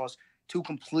on the sauce, two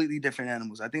completely different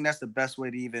animals. I think that's the best way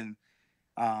to even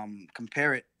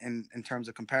compare it in terms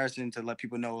of comparison, to let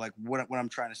people know like what I'm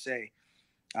trying to say.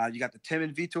 You got the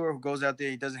timid Vitor who goes out there,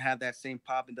 he doesn't have that same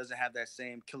pop and doesn't have that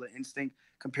same killer instinct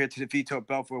compared to the Vitor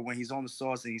Belfort when he's on the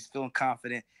sauce and he's feeling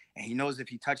confident and he knows if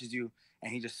he touches you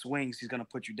and he just swings, he's gonna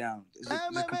put you down. It's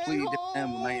a completely different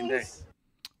animal, night and day.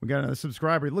 We got another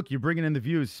subscriber. Look, you're bringing in the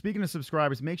views. Speaking of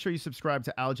subscribers, make sure you subscribe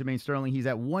to Aljamain Sterling. He's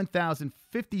at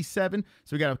 1,057.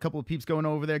 So we got a couple of peeps going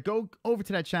over there. Go over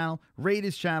to that channel, rate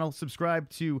his channel, subscribe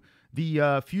to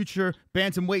the future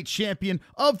bantamweight champion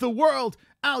of the world,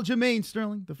 Aljamain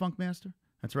Sterling, the Funk Master.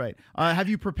 That's right. Have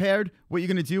you prepared what you're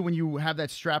going to do when you have that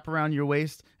strap around your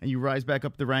waist and you rise back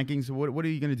up the rankings? What are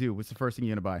you going to do? What's the first thing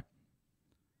you're going to buy?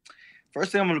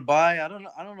 First thing I'm going to buy, I don't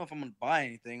know if I'm going to buy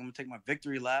anything. I'm going to take my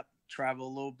victory lap, travel a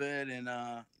little bit, and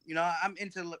I'm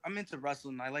into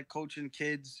wrestling. I like coaching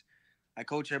kids. I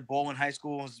coach at bowling high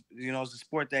school. It's a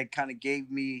sport that kind of gave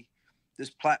me this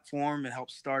platform and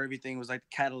helped start everything. It was like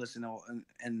the catalyst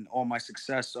in all my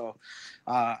success. So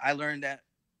I learned that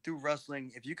through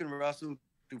wrestling. If you can wrestle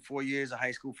through 4 years of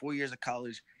high school, 4 years of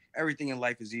college, everything in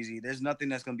life is easy. There's nothing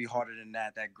that's going to be harder than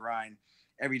that grind.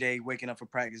 Every day, waking up for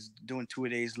practice, doing 2 a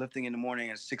days, lifting in the morning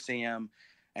at 6 a.m.,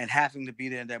 and having to be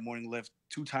there in that morning lift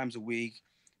 2 times a week,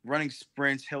 running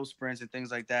sprints, hill sprints, and things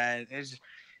like that.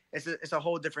 It's a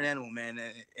whole different animal, man.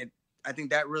 I think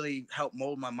that really helped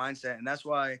mold my mindset, and that's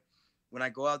why when I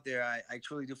go out there, I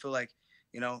truly do feel like,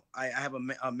 I have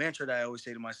a mantra that I always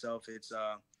say to myself. It's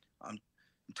I'm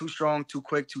too strong, too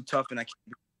quick, too tough, and I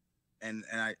can't.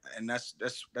 And that's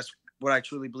what I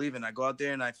truly believe in. I go out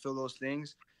there and I feel those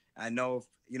things. I know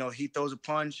if he throws a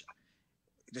punch,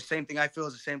 the same thing I feel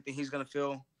is the same thing he's gonna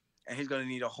feel, and he's gonna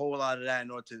need a whole lot of that in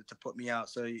order to put me out.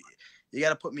 So you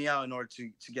got to put me out in order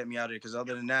to get me out of it, because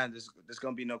other than that, there's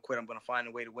gonna be no quit. I'm gonna find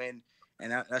a way to win,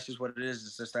 and that's just what it is.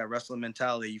 It's just that wrestling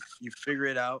mentality. You figure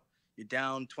it out. You're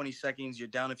down 20 seconds. You're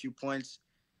down a few points.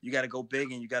 You got to go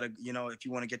big, and you got to if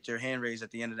you want to get your hand raised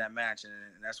at the end of that match, and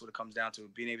that's what it comes down to: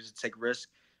 being able to take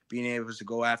risks, being able to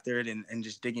go after it, and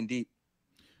just digging deep.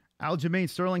 Aljamain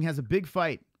Sterling has a big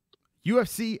fight.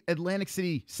 UFC Atlantic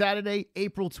City, Saturday,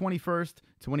 April 21st,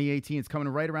 2018. It's coming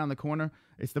right around the corner.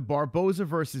 It's the Barboza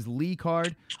versus Lee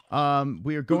card.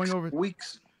 We are going over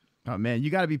weeks. Oh, man, you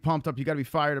got to be pumped up. You got to be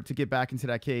fired up to get back into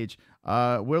that cage.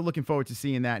 We're looking forward to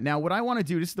seeing that. Now, what I want to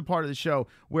do, this is the part of the show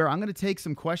where I'm going to take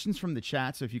some questions from the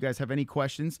chat. So if you guys have any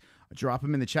questions, drop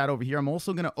them in the chat over here. I'm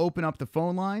also going to open up the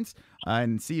phone lines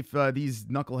and see if these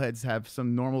knuckleheads have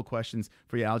some normal questions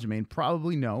for you, Aljamain.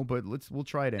 Probably no, but we'll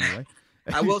try it anyway.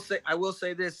 I will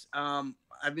say this.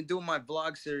 I've been doing my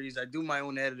vlog series. I do my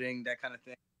own editing, that kind of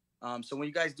thing. So when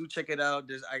you guys do check it out,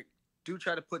 I do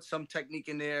try to put some technique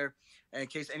in there in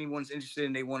case anyone's interested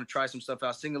and they want to try some stuff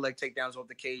out. Single leg takedowns off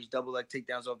the cage, double leg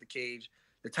takedowns off the cage,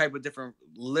 the type of different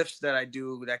lifts that I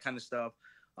do, that kind of stuff.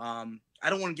 I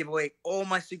don't want to give away all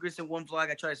my secrets in one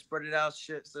vlog. I try to spread it out,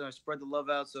 so I spread the love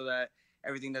out so that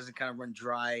everything doesn't kind of run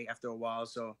dry after a while.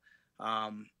 So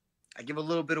I give a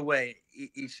little bit away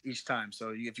each time.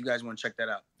 So if you guys want to check that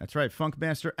out. That's right.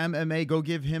 Funkmaster MMA. Go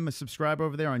give him a subscribe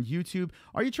over there on YouTube.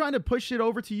 Are you trying to push it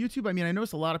over to YouTube? I mean, I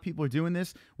noticed a lot of people are doing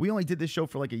this. We only did this show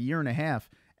for like a year and a half.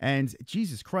 And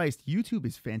Jesus Christ, YouTube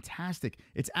is fantastic.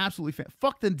 It's absolutely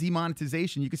fuck the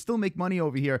demonetization. You can still make money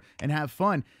over here and have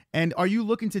fun. And are you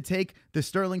looking to take the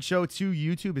Sterling Show to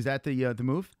YouTube? Is that the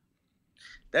move?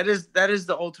 That is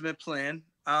the ultimate plan.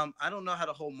 I don't know how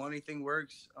the whole money thing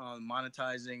works on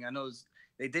monetizing. I know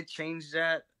they did change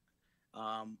that,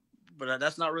 but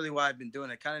that's not really why I've been doing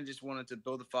it. I kind of just wanted to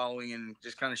build a following and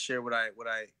just kind of share what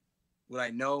what I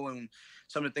know and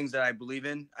some of the things that I believe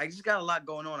in. I just got a lot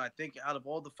going on. I think out of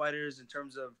all the fighters, in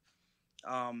terms of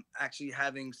actually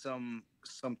having some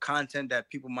content that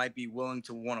people might be willing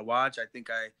to want to watch, I think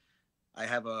I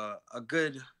have a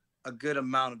good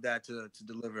amount of that to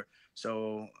deliver.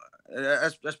 So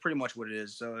that's pretty much what it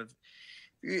is. So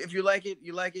if you like it,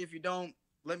 you like it. If you don't,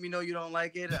 let me know you don't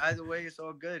like it. Either way, it's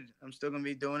all good. I'm still gonna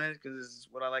be doing it because it's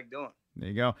what I like doing. There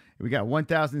you go. We got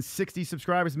 1,060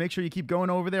 subscribers. Make sure you keep going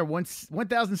over there.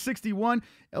 1,061,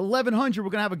 1,100. We're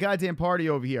going to have a goddamn party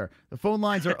over here. The phone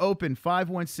lines are open,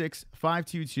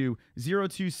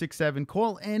 516-522-0267.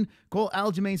 Call in. Call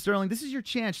Aljamain Sterling. This is your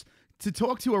chance to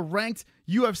talk to a ranked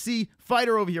UFC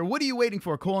fighter over here. What are you waiting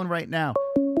for? Call in right now.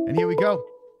 And here we go.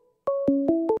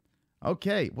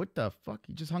 Okay. What the fuck?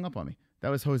 You just hung up on me. That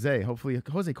was Jose. Hopefully,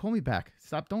 Jose, call me back.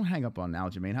 Stop. Don't hang up on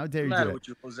Aljamain. How dare you do it? With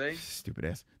you, Jose. Stupid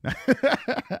ass.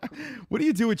 What do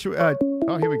you do with your...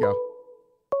 oh, here we go.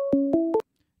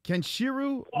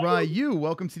 Kenshiro Ryu,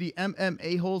 welcome to the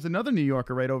MMA Holes. Another New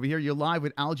Yorker right over here. You're live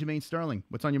with Aljamain Sterling.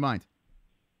 What's on your mind?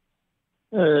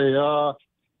 Hey, Aljamain,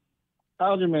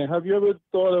 have you ever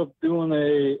thought of doing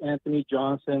a Anthony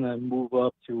Johnson and move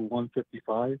up to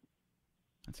 155?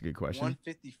 That's a good question.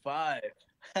 155.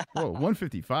 Whoa,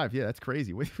 155. Yeah, that's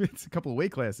crazy. It's a couple of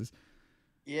weight classes.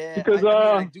 Yeah, because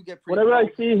I do get pretty whenever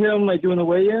I see him like doing the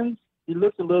weigh-ins, he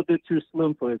looks a little bit too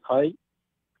slim for his height.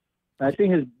 And I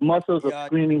think his muscles are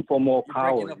screaming for more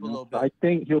power. I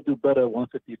think he'll do better at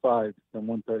 155 than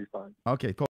 135.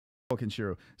 Okay, cool.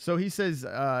 Kenshiro. So he says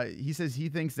he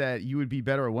thinks that you would be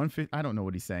better at 150. I don't know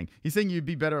what he's saying. He's saying you'd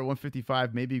be better at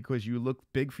 155, maybe because you look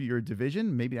big for your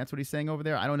division. Maybe that's what he's saying over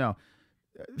there. I don't know.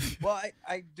 Well,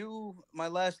 I do. My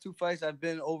last 2 fights, I've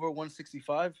been over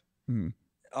 165.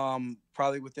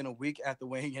 Probably within a week after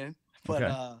weighing in. But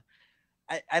okay.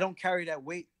 I don't carry that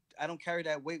weight. I don't carry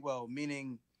that weight well.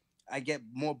 Meaning, I get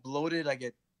more bloated. I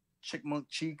get chickmunk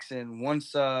cheeks, and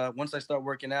once I start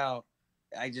working out,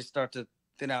 I just start to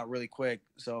thin out really quick.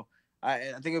 So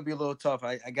I think it'll be a little tough.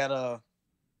 I got a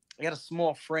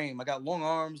small frame. I got long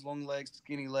arms, long legs,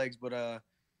 skinny legs, but I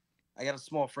got a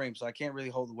small frame, so I can't really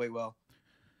hold the weight well.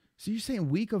 So you're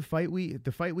saying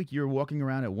the fight week, you're walking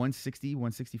around at 160,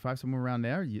 165, somewhere around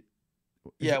there?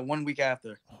 Yeah, 1 week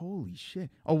after. Holy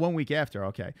shit. Oh, 1 week after.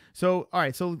 Okay. So, all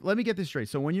right. So let me get this straight.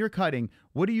 So when you're cutting,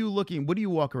 what do you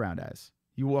walk around as?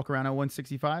 You walk around at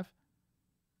 165?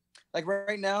 Like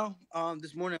right now,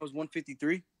 this morning I was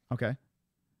 153. Okay.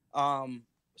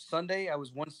 Sunday I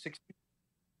was 160.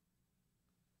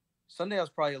 Sunday I was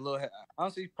probably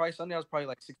Sunday I was probably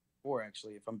like 64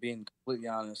 actually, if I'm being completely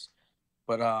honest.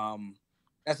 But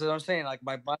that's what I'm saying. Like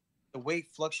my body, the weight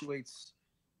fluctuates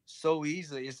so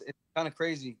easily. It's kind of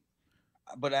crazy.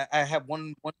 But I have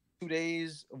 2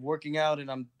 days of working out,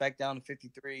 and I'm back down to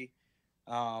 53.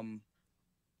 Tomorrow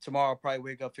I'll probably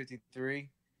wake up 53,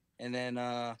 and then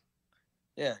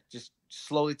just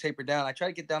slowly taper down. I try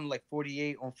to get down to like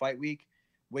 48 on fight week,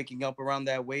 waking up around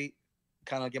that weight,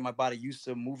 kind of get my body used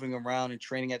to moving around and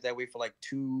training at that weight for like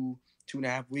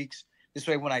 2.5 weeks. This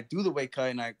way, when I do the weight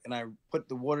cut and I put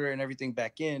the water and everything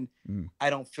back in, I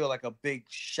don't feel like a big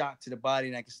shock to the body,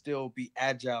 and I can still be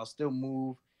agile, still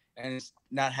move, and it's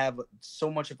not have so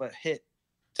much of a hit.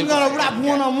 I'm gonna wrap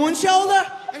one on one shoulder,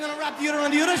 I'm gonna wrap the other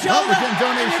on the other shoulder,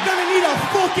 and you're gonna need a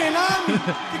fucking army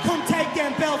to come take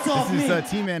them belts off me. This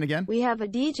is T-Man again. We have a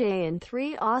DJ and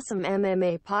 3 awesome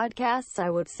MMA podcasts. I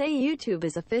would say YouTube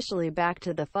is officially back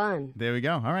to the fun. There we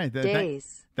go. All right.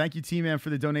 Days. Thank you, T-Man, for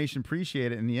the donation.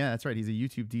 Appreciate it. And yeah, that's right. He's a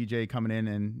YouTube DJ coming in,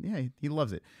 and yeah, he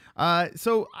loves it.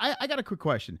 So I got a quick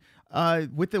question.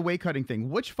 With the weight cutting thing,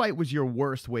 which fight was your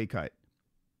worst weight cut?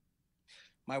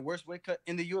 My worst weight cut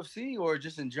in the UFC or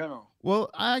just in general? Well,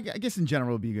 I guess in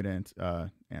general would be a good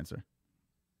answer.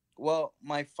 Well,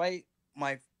 this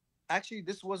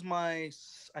was I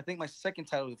think my second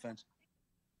title defense.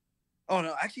 Oh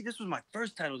no, actually this was my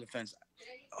first title defense.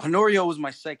 Honorio was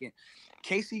my second.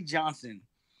 Casey Johnson.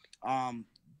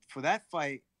 For that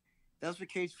fight, that was for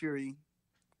Cage Fury.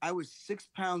 I was 6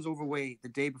 pounds overweight the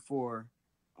day before.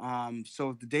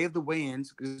 So the day of the weigh-ins,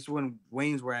 because this is when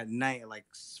weigh-ins were at night at like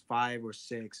 5 or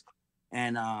 6,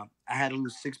 and I had to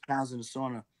lose 6 pounds in the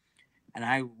sauna, and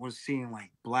I was seeing like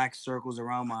black circles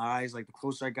around my eyes. Like the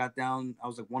closer I got down, I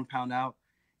was like 1 pound out,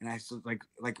 and I was like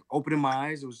opening my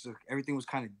eyes. It was everything was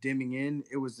kind of dimming in.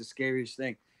 It was the scariest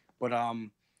thing, but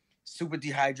super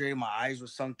dehydrated. My eyes were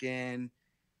sunk in,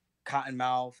 cotton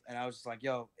mouth, and I was just like,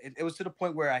 yo, it was to the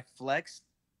point where I flexed.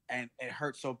 And it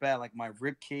hurt so bad, like my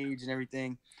rib cage and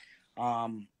everything.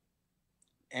 And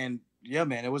yeah,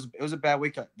 man, it was a bad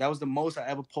weight cut. That was the most I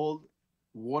ever pulled.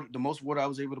 The most water I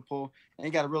was able to pull. And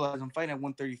you got to realize I'm fighting at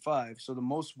 135. So the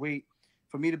most weight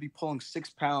for me to be pulling 6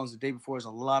 pounds the day before is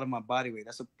a lot of my body weight.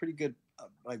 That's a pretty good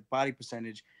like body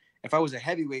percentage. If I was a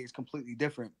heavyweight, it's completely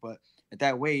different. But at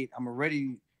that weight, I'm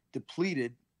already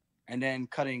depleted, and then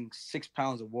cutting 6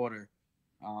 pounds of water.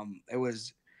 It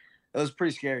was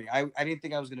pretty scary. I didn't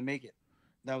think I was gonna make it.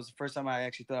 That was the first time I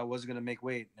actually thought I wasn't gonna make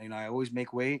weight. You know, I always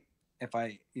make weight if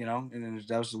I, you know, and then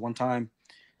that was the one time.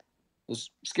 It was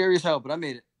scary as hell, but I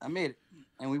made it,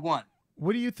 and we won.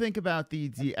 What do you think about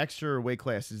the extra weight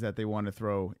classes that they want to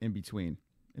throw in between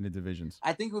in the divisions?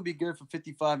 I think it would be good for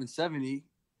 55 and 70,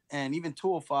 and even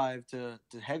 205 to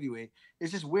heavyweight.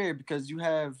 It's just weird because you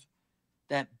have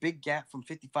that big gap from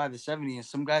 55 to 70, and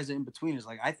some guys are in between. It's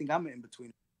like, I think I'm in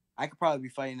between. I could probably be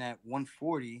fighting at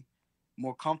 140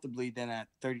 more comfortably than at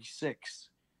 36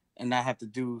 and not have to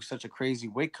do such a crazy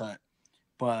weight cut.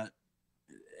 But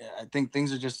I think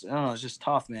things are just, I don't know, it's just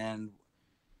tough, man.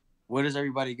 Where does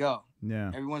everybody go?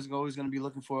 Yeah. Everyone's always going to be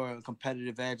looking for a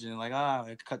competitive edge, and like, I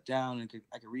could cut down and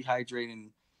I could rehydrate and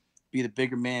be the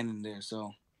bigger man in there.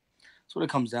 So that's what it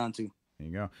comes down to. There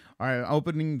you go. All right,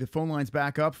 opening the phone lines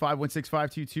back up,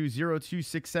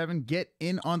 516-522-0267. Get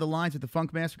in on the lines with the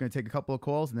Funk Master. We're going to take a couple of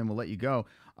calls, and then we'll let you go.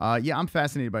 Yeah, I'm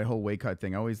fascinated by the whole weight cut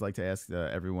thing. I always like to ask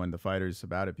everyone, the fighters,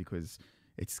 about it because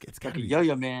it's got to be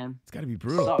yo-yo, man. It's got to be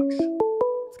brutal. Sucks.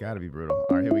 It's got to be brutal.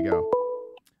 All right, here we go.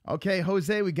 Okay,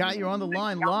 Jose, we got you on the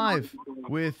line live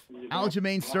with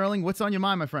Aljamain Sterling. What's on your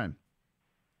mind, my friend?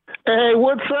 Hey,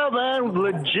 what's up, man?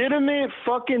 Legitimate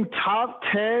fucking top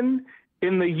 10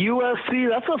 in the UFC.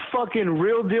 That's a fucking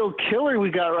real deal killer we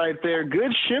got right there.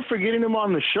 Good shit for getting him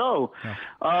on the show. Yeah.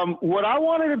 What I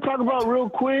wanted to talk about real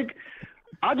quick,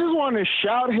 I just want to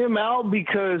shout him out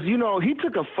because, you know, he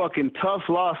took a fucking tough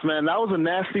loss, man. That was a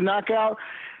nasty knockout.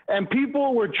 And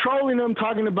people were trolling him,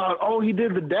 talking about, oh, he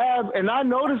did the dab. And I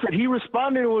noticed that he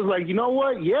responded and was like, you know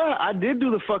what? Yeah, I did do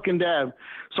the fucking dab.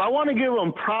 So I want to give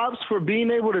him props for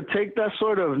being able to take that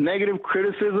sort of negative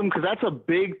criticism, because that's a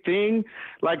big thing,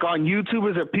 like on YouTube,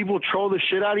 is that people troll the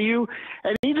shit out of you.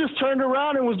 And he just turned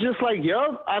around and was just like,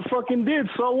 yup, I fucking did.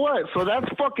 So what? So that's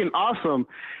fucking awesome.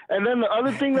 And then the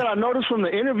other thing that I noticed from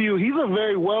the interview, he's a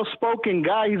very well-spoken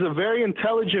guy. He's a very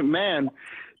intelligent man.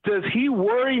 Does he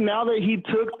worry now that he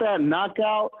took that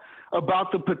knockout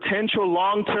about the potential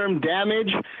long-term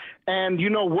damage? And,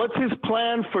 you know, what's his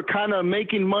plan for kind of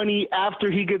making money after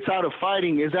he gets out of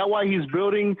fighting? Is that why he's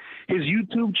building his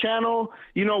YouTube channel?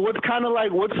 You know, what's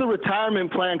the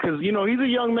retirement plan? Because, you know, he's a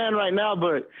young man right now,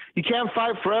 but he can't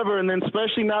fight forever. And then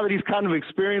especially now that he's kind of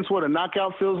experienced what a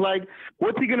knockout feels like,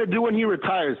 what's he going to do when he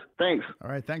retires? Thanks.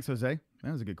 All right. Thanks, Jose.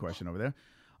 That was a good question over there.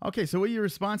 Okay, so what's your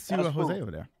response to Jose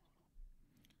over there?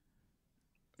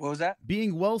 What was that?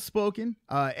 Being well-spoken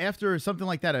after something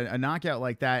like that, a knockout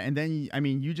like that, and then, I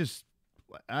mean, you just,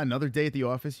 another day at the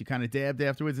office, you kind of dabbed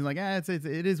afterwards and like,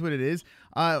 it is what it is.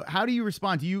 How do you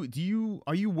respond?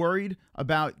 Are you worried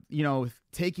about, you know,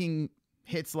 taking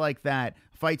hits like that,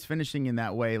 fights finishing in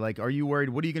that way? Like, are you worried?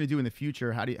 What are you going to do in the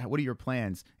future? What are your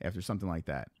plans after something like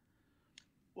that?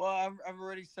 Well, I've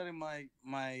already set in my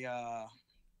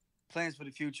plans for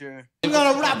the future. I'm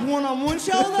gonna wrap one on one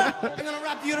shoulder, I'm gonna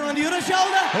wrap the other on the other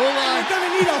shoulder, and you're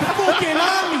gonna need a fucking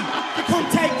army to come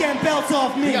take them belts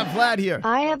off me. We got Vlad here.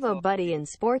 I have a buddy in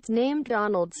sports named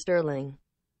Donald Sterling.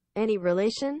 Any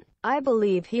relation? I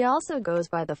believe he also goes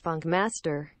by the Funk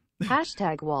Master.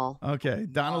 #, wall. Okay,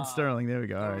 Donald Sterling. There we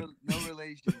go. All right. No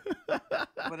relation. But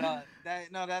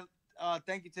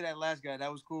thank you to that last guy.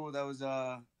 That was cool.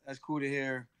 That's cool to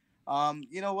hear.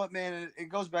 You know what, man? It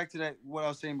goes back to that what I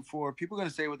was saying before. People are gonna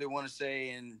say what they want to say,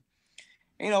 and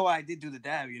you know, I did do the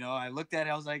dab. You know, I looked at it.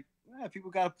 I was like, yeah, people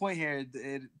got a point here.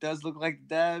 It does look like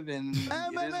dab, and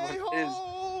it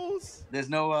is. There's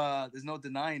no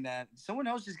denying that. Someone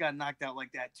else just got knocked out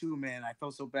like that too, man. I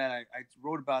felt so bad. I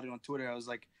wrote about it on Twitter. I was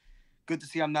like, good to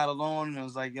see I'm not alone. And I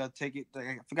was like, yo, take it. Like,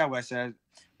 I forgot what I said,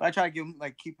 but I try to give him,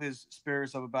 like, keep his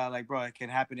spirits up about, like, bro, it can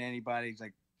happen to anybody. It's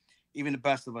like, even the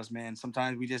best of us, man.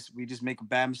 Sometimes we just make a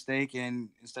bad mistake, and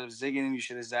instead of zigging, you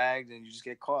should have zagged, and you just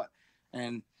get caught.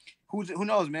 And who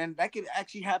knows, man? That could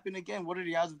actually happen again. What are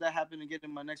the odds of that happening again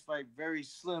in my next fight? Very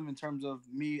slim in terms of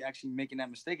me actually making that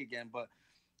mistake again, but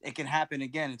it can happen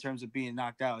again in terms of being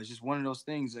knocked out. It's just one of those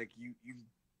things. Like,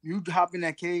 you hop in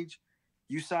that cage,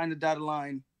 you sign the dotted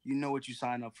line, you know what you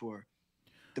sign up for.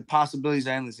 The possibilities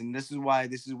are endless, and this is why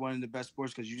this is one of the best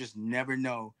sports, because you just never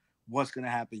know what's going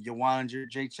to happen. Joanna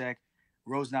Jacek,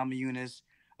 Rose Namajunas,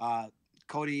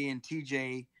 Cody and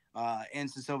TJ,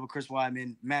 Anderson Silva, Chris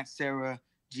Weidman, Max Serra,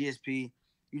 GSP.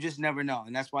 You just never know,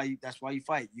 and that's why you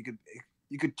fight.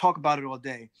 You could talk about it all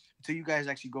day until you guys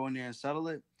actually go in there and settle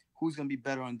it. Who's going to be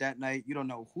better on that night? You don't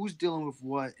know who's dealing with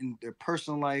what in their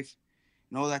personal life,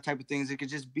 and all that type of things. It could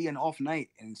just be an off night,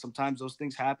 and sometimes those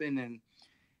things happen. And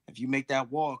if you make that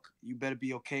walk, you better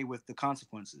be okay with the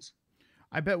consequences.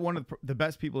 I bet one of the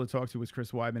best people to talk to was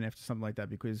Chris Weidman after something like that,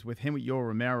 because with him with Yoel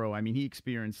Romero, I mean, he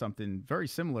experienced something very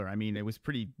similar. I mean, it was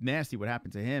pretty nasty what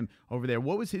happened to him over there.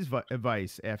 What was his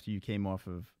advice after you came off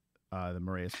of the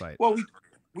Moraes fight? Well,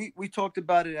 we talked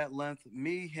about it at length.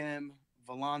 Me, him,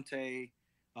 Vellante,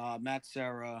 Matt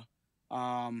Serra,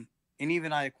 and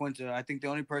even Iaquinta. I think the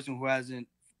only person who hasn't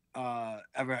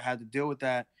ever had to deal with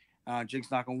that, jinx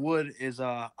knock on wood, is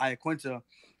Iaquinta.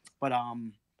 But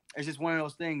it's just one of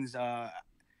those things.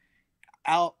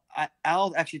 Al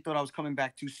actually thought I was coming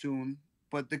back too soon,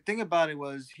 but the thing about it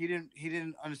was he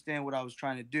didn't understand what I was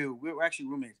trying to do. We were actually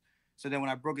roommates, so then when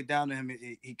I broke it down to him,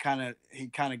 he kind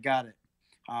of got it.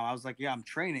 I was like, yeah, I'm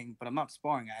training, but I'm not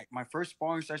sparring. My first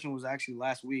sparring session was actually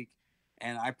last week,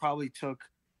 and I probably took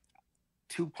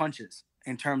 2 punches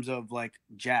in terms of like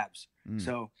jabs.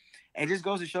 So it just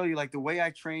goes to show you, like, the way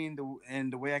I train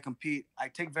and the way I compete, I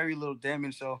take very little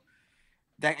damage. So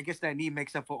that, I guess, that knee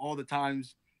makes up for all the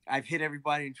times I've hit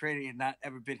everybody in training and not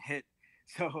ever been hit.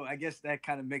 So I guess that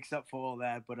kind of makes up for all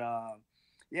that. But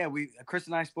yeah, Chris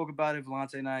and I spoke about it.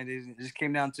 Vellante and I, it just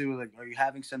came down to, like, are you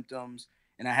having symptoms?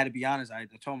 And I had to be honest. I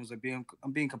told him, I was like,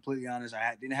 I'm being completely honest.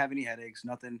 I didn't have any headaches,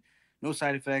 nothing, no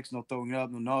side effects, no throwing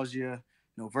up, no nausea,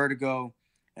 no vertigo.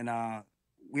 And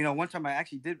one time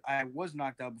I was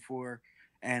knocked out before,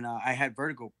 and I had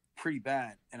vertigo pretty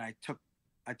bad, and I took,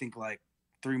 I think, like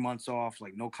 3 months off,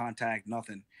 like no contact,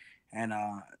 nothing. And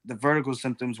the vertigo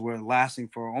symptoms were lasting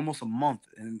for almost a month,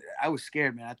 and I was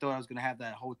scared, man. I thought I was gonna have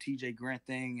that whole TJ Grant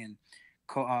thing and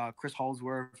Chris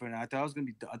Holdsworth, and I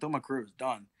thought my career was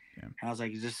done. Yeah. And I was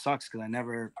like, it just sucks because I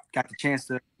never got the chance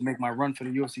to make my run for the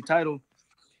UFC title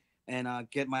and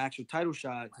get my actual title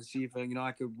shot to see if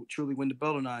I could truly win the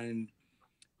belt or not.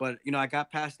 But I got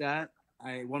past that.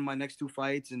 I won my next 2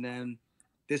 fights, and then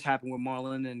this happened with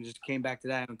Marlon, and just came back to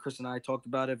that. And Chris and I talked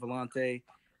about it, Vellante,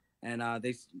 and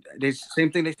they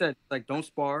same thing they said, like, don't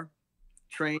spar,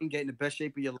 train, get in the best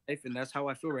shape of your life, and that's how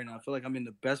I feel right now. I feel like I'm in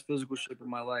the best physical shape of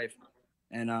my life,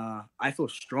 and I feel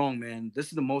strong, man. This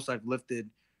is the most I've lifted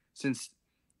since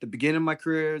the beginning of my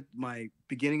career, my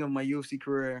beginning of my UFC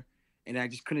career, and I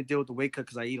just couldn't deal with the weight cut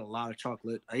because I eat a lot of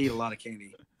chocolate. I eat a lot of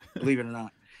candy, believe it or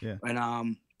not. Yeah. And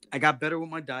I got better with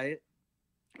my diet,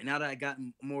 and now that I got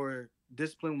more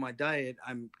disciplined with my diet,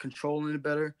 I'm controlling it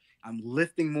better. I'm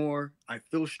lifting more. I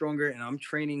feel stronger, and I'm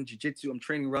training jiu-jitsu. I'm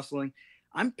training wrestling.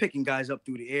 I'm picking guys up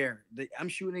through the air. I'm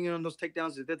shooting in on those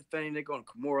takedowns. If they're defending, they're going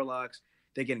Kimura locks.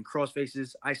 They're getting cross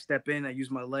faces. I step in. I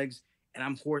use my legs, and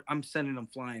I'm sending them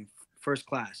flying first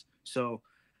class. So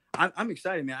I'm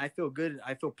excited, man. I feel good.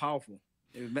 I feel powerful.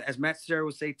 As Matt Serra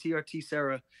would say, TRT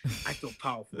Serra, I feel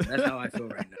powerful. That's how I feel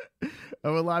right now.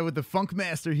 Oh, we're live with the Funk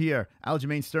Master here,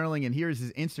 Aljamain Sterling, and here's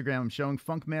his Instagram. I'm showing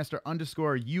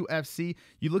FunkMaster_UFC.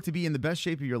 You look to be in the best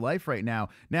shape of your life right now.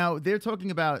 Now, they're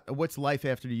talking about what's life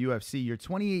after the UFC. You're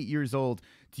 28 years old.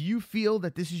 Do you feel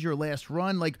that this is your last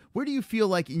run? Like, where do you feel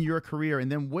like in your career?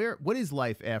 And then what is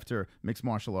life after mixed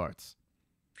martial arts?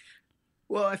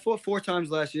 Well, I fought 4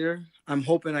 times last year. I'm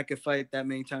hoping I could fight that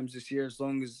many times this year, as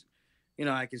long as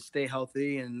I can stay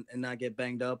healthy and not get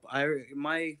banged up.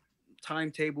 My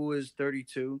timetable is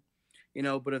 32,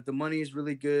 but if the money is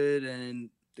really good and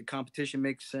the competition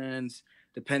makes sense,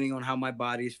 depending on how my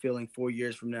body is feeling 4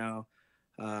 years from now,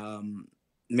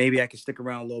 maybe I can stick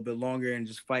around a little bit longer and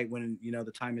just fight when,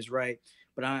 the time is right.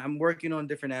 But I'm working on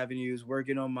different avenues,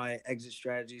 working on my exit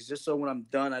strategies, just so when I'm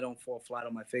done, I don't fall flat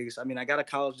on my face. I mean, I got a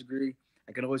college degree.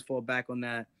 I can always fall back on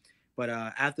that. But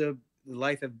after the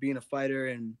life of being a fighter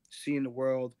and seeing the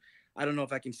world, I don't know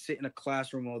if I can sit in a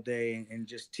classroom all day and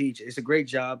just teach. It's a great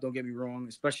job, don't get me wrong,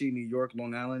 especially in New York,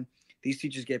 Long Island. These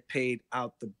teachers get paid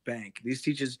out the bank.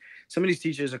 Some of these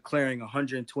teachers are clearing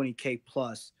 $120K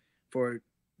plus for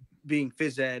being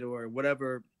phys ed or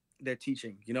whatever they're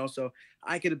teaching, So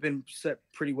I could have been set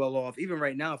pretty well off, even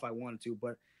right now if I wanted to.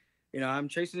 But, I'm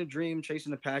chasing a dream,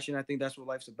 chasing a passion. I think that's what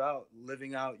life's about,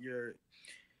 living out your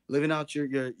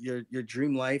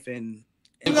dream life. And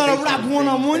I'm gonna wrap one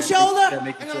on one shoulder,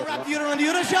 I'm gonna wrap the other on the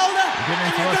other shoulder,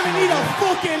 and you're gonna need a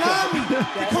fucking army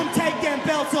to come take them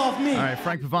belts off me. All right,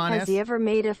 Frank Pavon Has he ever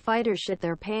made a fighter shit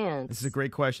their pants? This is a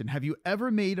great question. Have you ever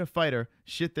made a fighter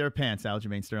shit their pants,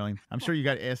 Aljamain Sterling? I'm sure you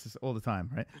got asked this all the time,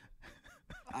 right?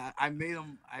 I made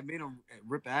him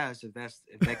rip ass if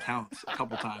that counts a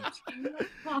couple times.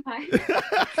 I'm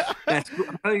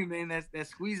telling you, man, that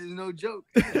squeeze is no joke.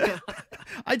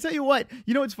 I tell you what,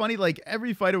 you know, it's funny. Like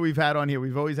every fighter we've had on here,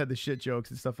 we've always had the shit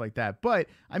jokes and stuff like that. But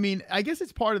I mean, I guess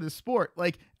it's part of the sport.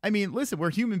 Like, I mean, listen,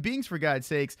 we're human beings for God's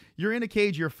sakes. You're in a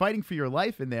cage. You're fighting for your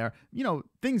life in there. You know,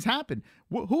 things happen.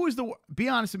 Who is the? Be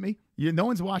honest with me. No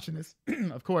one's watching this.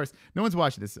 Of course, no one's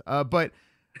watching this. But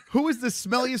who is the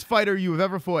smelliest fighter you have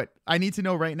ever fought? I need to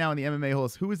know right now in the MMA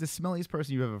holes. Who is the smelliest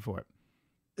person you've ever fought?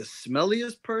 The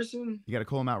smelliest person? You got to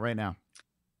call him out right now.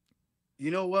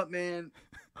 You know what, man?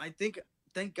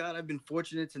 Thank God I've been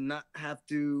fortunate to not have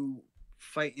to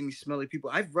fight any smelly people.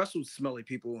 I've wrestled smelly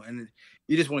people, and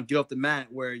you just want to get off the mat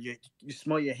where you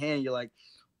smell your hand. You're like,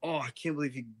 oh, I can't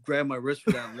believe he grabbed my wrist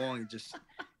for that long. And just,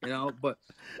 you know, but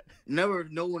never,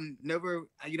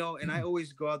 you know, and I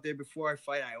always go out there before I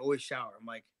fight. I always shower.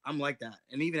 I'm like that.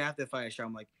 And even after the fight, I shower.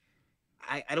 I'm like,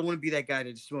 I don't want to be that guy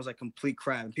that just smells like complete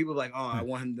crap. And people are like, oh, I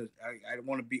want him to, I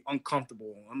want to be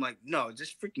uncomfortable. I'm like, no, it's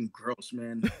just freaking gross,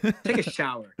 man. Take a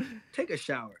shower. Take a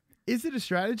shower. Is it a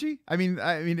strategy? I mean,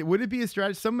 would it be a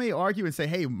strategy? Some may argue and say,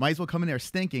 hey, might as well come in there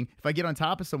stinking. If I get on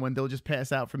top of someone, they'll just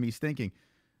pass out from me stinking.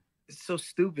 It's so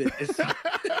stupid.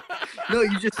 No,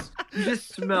 you just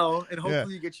smell, and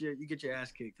hopefully you get your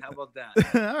ass kicked. How about that?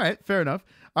 All right, fair enough.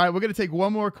 All right, we're gonna take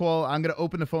one more call. I'm gonna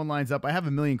open the phone lines up. I have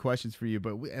a million questions for you,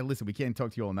 but listen, we can't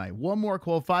talk to you all night. One more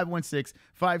call: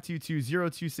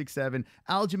 516-522-0267.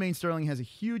 Aljamain Sterling has a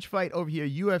huge fight over here,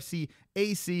 UFC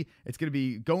AC. It's gonna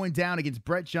be going down against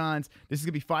Brett Johns. This is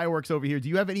gonna be fireworks over here. Do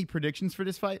you have any predictions for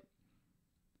this fight?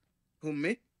 Who,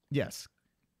 me? Yes.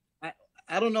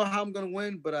 I don't know how I'm going to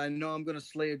win, but I know I'm going to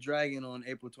slay a dragon on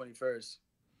April 21st.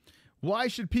 Why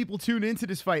should people tune into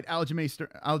this fight,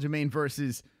 Aljamain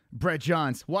versus Brett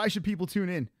Johns? Why should people tune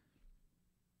in?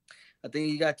 I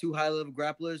think you got two high-level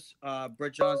grapplers.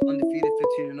 Brett Johns, undefeated,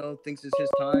 15-0, thinks it's his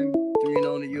time,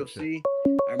 3-0 in the UFC.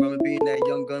 I remember being that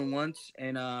young gun once,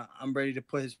 and I'm ready to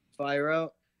put his fire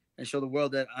out and show the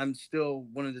world that I'm still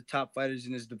one of the top fighters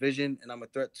in this division, and I'm a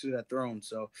threat to that throne.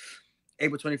 So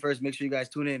April 21st, make sure you guys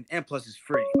tune in. And plus, it's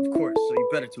free, of course, so you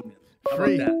better tune in. How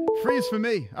free. about that? Free is for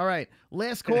me. All right.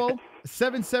 Last call,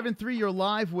 773. You're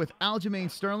live with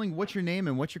Aljamain Sterling. What's your name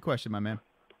and what's your question, my man?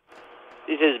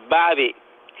 This is Bobby.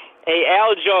 Hey,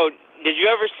 Aljo, did you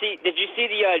see the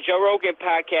Joe Rogan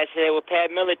podcast today with Pat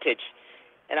Miletich?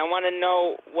 And I want to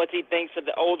know what he thinks of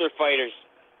the older fighters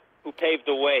who paved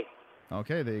the way.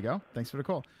 Okay, there you go. Thanks for the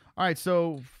call. All right,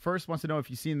 so first wants to know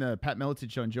if you've seen the Pat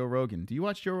Miletich on Joe Rogan. Do you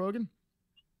watch Joe Rogan?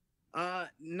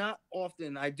 Not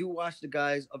often. I do watch the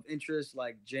guys of interest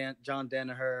like John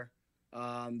Danaher.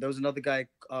 There was another guy,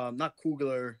 not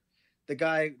Kugler, the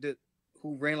guy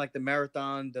who ran like the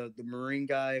marathon, the Marine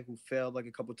guy who failed like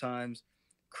a couple times.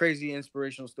 Crazy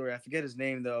inspirational story. I forget his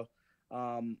name though.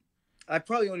 I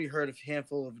probably only heard a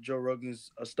handful of Joe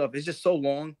Rogan's stuff. It's just so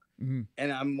long,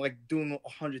 and I'm like doing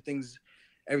 100 things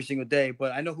every single day.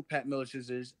 But I know who Pat Miletich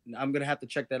is. I'm gonna have to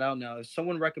check that out now. If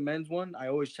someone recommends one, I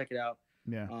always check it out.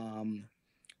 Yeah.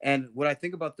 And what I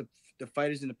think about the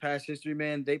fighters in the past history,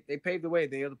 man, they paved the way.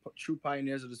 They are the true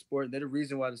pioneers of the sport. They're the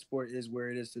reason why the sport is where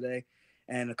it is today.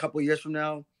 And a couple of years from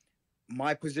now,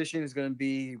 my position is going to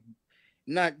be,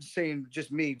 not saying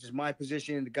just me, just my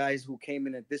position. The guys who came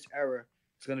in at this era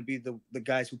is going to be the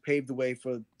guys who paved the way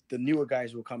for the newer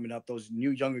guys who are coming up. Those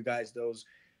new younger guys, those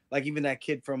like even that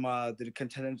kid from the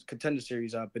contender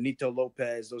series, Benito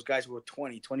Lopez. Those guys who are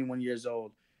 20, 21 years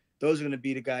old. Those are going to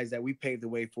be the guys that we paved the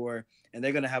way for, and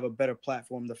they're going to have a better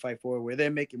platform to fight for where they're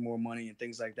making more money and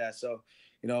things like that. So,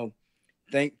 you know,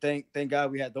 thank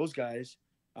God we had those guys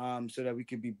so that we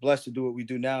could be blessed to do what we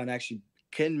do now and actually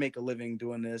can make a living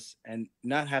doing this and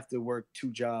not have to work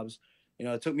two jobs. You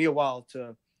know, it took me a while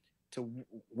to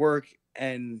work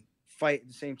and fight at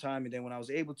the same time. And then when I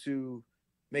was able to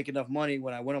make enough money,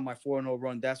 when I went on my 4-0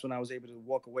 run, that's when I was able to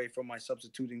walk away from my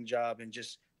substituting job and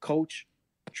just coach,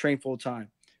 train full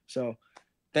time. So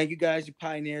thank you guys, you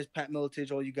pioneers, Pat Miletich,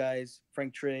 all you guys,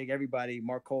 Frank Trigg, everybody,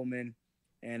 Mark Coleman,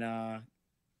 and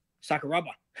Sakuraba.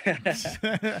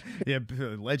 Yeah,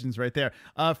 legends right there.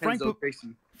 Frank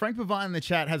Pavon in the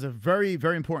chat has a very,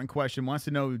 very important question. Wants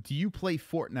to know, do you play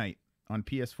Fortnite on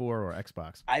PS4 or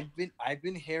Xbox? I've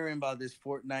been hearing about this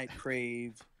Fortnite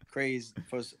craze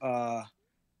for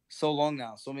so long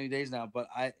now, so many days now, but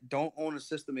I don't own a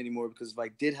system anymore because if I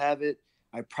did have it,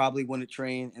 I probably wouldn't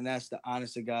train, and that's the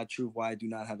honest to God truth why I do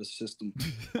not have a system.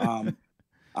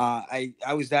 I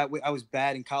was that way. I was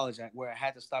bad in college where I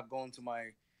had to stop going to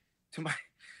my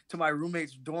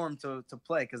roommate's dorm to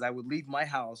play because I would leave my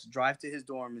house, drive to his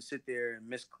dorm, and sit there and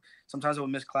sometimes I would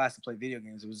miss class to play video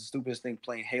games. It was the stupidest thing,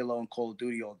 playing Halo and Call of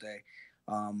Duty all day.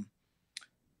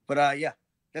 Yeah,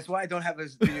 That's why I don't have a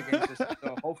video game system.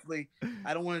 So hopefully,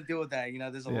 I don't want to deal with that. You know,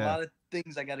 there's a lot of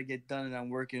things I got to get done and I'm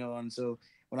working on. So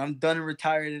when I'm done and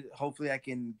retired, hopefully I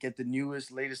can get the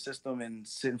newest, latest system and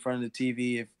sit in front of the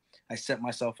TV if I set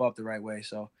myself up the right way.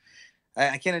 So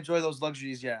I can't enjoy those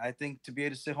luxuries yet. I think to be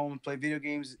able to sit home and play video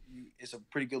games is a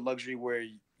pretty good luxury where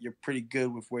you're pretty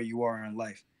good with where you are in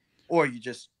life, or you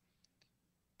just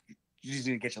need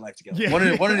to get your life together. Yeah. One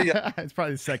of the It's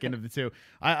probably the second of the two.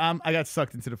 I got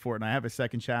sucked into the Fortnite. I have a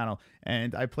second channel,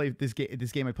 and I play this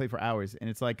game. I play for hours, and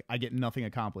it's like I get nothing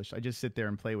accomplished. I just sit there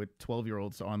and play with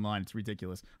 12-year-olds online. It's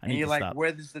ridiculous. And you're like,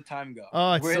 where does the time go?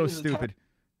 Oh, it's so stupid.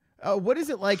 What is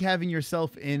it like having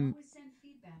yourself in?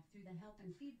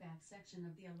 Section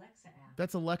of the Alexa app.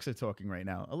 That's Alexa talking right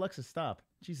now. Alexa, stop.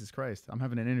 Jesus Christ. I'm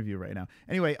having an interview right now.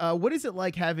 Anyway, what is it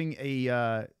like having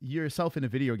yourself in a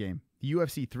video game? The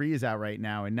UFC 3 is out right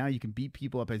now, and now you can beat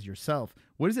people up as yourself.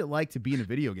 What is it like to be in a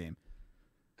video game?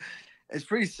 It's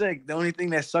pretty sick. The only thing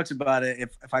that sucks about it,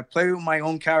 if I play with my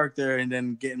own character and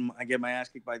then I get my ass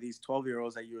kicked by these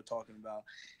 12-year-olds that you were talking about.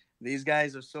 These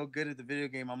guys are so good at the video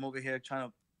game. I'm over here trying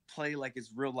to play like it's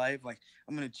real life. Like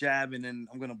I'm gonna jab and then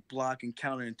I'm gonna block and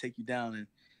counter and take you down, and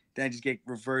then I just get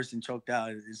reversed and choked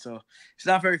out. So it's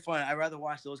not very fun. I'd rather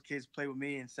watch those kids play with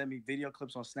me and send me video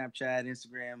clips on Snapchat,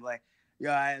 Instagram. Like,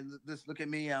 just look at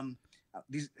me.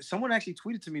 Someone actually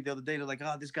tweeted to me the other day. They're like,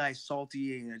 "Oh, this guy's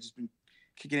salty and I've just been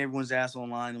kicking everyone's ass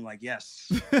online." I'm like, yes,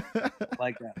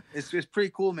 like that. It's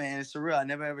pretty cool, man. It's surreal. I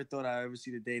never ever thought I'd ever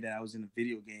see the day that I was in a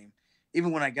video game.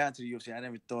 Even when I got to the UFC, I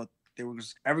never thought there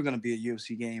was ever going to be a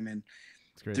UFC game, and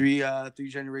three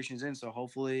generations in. So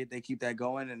hopefully they keep that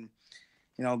going, and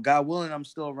you know, God willing, I'm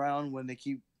still around when they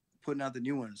keep putting out the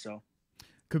new one. So,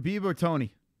 Khabib or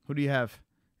Tony, who do you have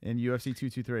in UFC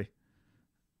 223?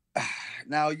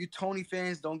 Now, you Tony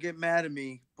fans, don't get mad at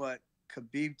me, but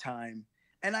Khabib time,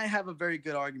 and I have a very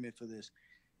good argument for this.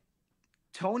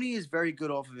 Tony is very good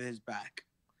off of his back,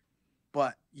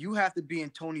 but you have to be in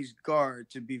Tony's guard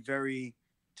to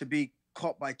be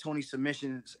caught by Tony's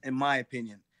submissions, in my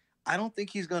opinion. I don't think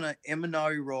he's going to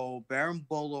Imanari roll, Baron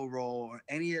Bolo roll, or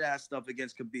any of that stuff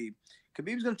against Khabib.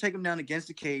 Khabib's going to take him down against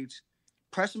the cage,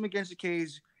 press him against the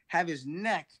cage, have his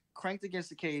neck cranked against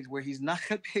the cage where he's not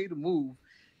going to be able to move,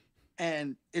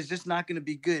 and it's just not going to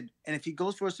be good. And if he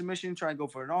goes for a submission, try and go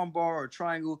for an arm bar or a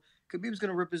triangle, Khabib's going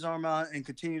to rip his arm out and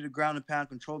continue to ground and pound,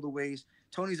 control the waist.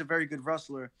 Tony's a very good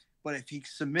wrestler, but if he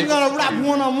submits... You're going to wrap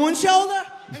one on one shoulder,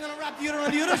 you're going to wrap the other on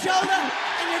the other shoulder,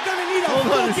 and you're going to need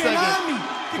a fucking army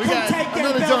to we come got take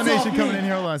another that donation coming in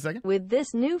here. Hold on a second. With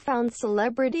this newfound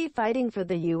celebrity fighting for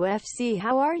the UFC,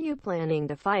 how are you planning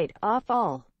to fight off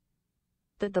all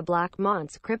the Black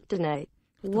Mont's kryptonite?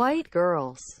 White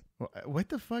girls. What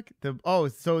the fuck?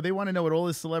 So they want to know what all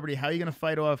this celebrity, how are you going to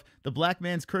fight off the black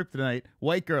man's kryptonite,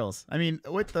 white girls? I mean,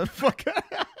 what the fuck?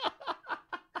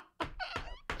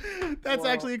 That's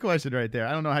actually a question right there.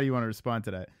 I don't know how you want to respond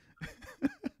to that.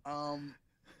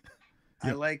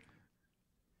 I like...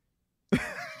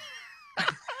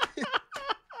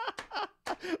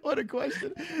 What a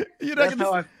question.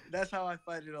 That's how I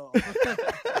fight it all.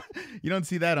 You don't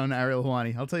see that on Ariel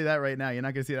Hawani. I'll tell you that right now. You're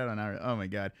not going to see that on Ariel. Oh, my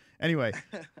God. Anyway,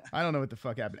 I don't know what the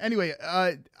fuck happened. Anyway,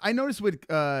 I noticed with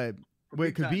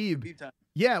Khabib.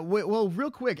 Yeah, well,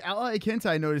 real quick, Ally Kenta,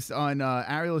 I noticed on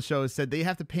Ariel's show, said they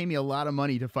have to pay me a lot of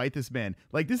money to fight this man.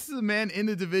 Like, this is a man in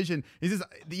the division. He says,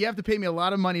 you have to pay me a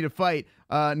lot of money to fight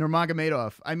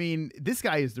Nurmagomedov. I mean, this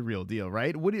guy is the real deal,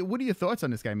 right? What are your thoughts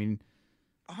on this guy? I mean...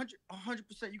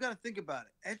 100%. You got to think about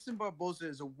it. Edson Barboza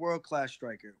is a world-class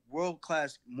striker,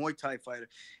 world-class Muay Thai fighter.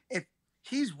 If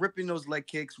he's ripping those leg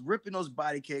kicks, ripping those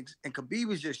body kicks, and Khabib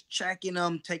is just checking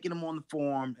them, taking them on the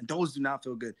forearm, and those do not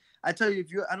feel good. I tell you,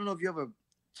 I don't know if you ever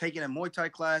taken a Muay Thai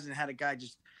class and had a guy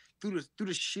just through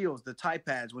the shields, the Thai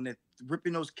pads, when they're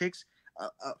ripping those kicks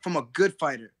from a good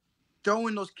fighter,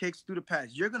 throwing those kicks through the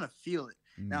pads, you're going to feel it.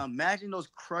 Now, imagine those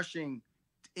crushing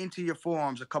into your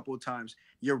forearms a couple of times,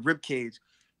 your rib cage.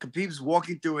 Khabib's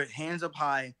walking through it, hands up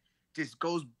high, just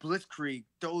goes blitzkrieg,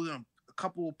 throws a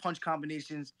couple of punch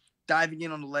combinations, diving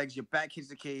in on the legs, your back hits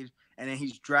the cage, and then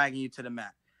he's dragging you to the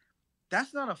mat.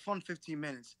 That's not a fun 15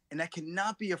 minutes, and that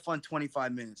cannot be a fun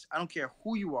 25 minutes. I don't care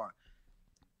who you are.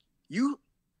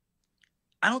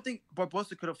 I don't think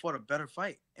Barboza could have fought a better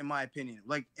fight, in my opinion.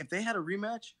 Like, if they had a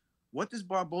rematch, what does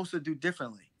Barboza do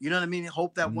differently? You know what I mean?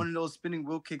 Hope that one of those spinning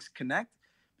wheel kicks connect,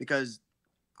 because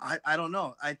I don't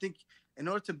know. I think in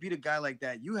order to beat a guy like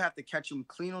that, you have to catch him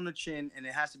clean on the chin, and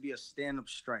it has to be a stand-up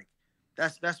strike.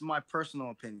 That's my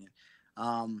personal opinion.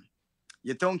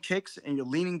 You're throwing kicks, and you're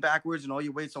leaning backwards, and all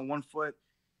your weight's on one foot,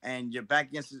 and your back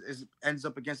ends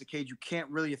up against the cage. You can't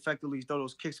really effectively throw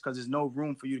those kicks because there's no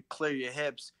room for you to clear your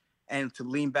hips and to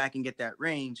lean back and get that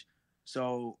range.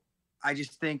 So I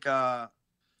just think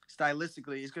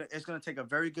stylistically, it's gonna take a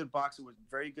very good boxer with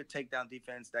very good takedown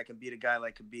defense that can beat a guy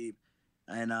like Khabib.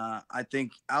 And I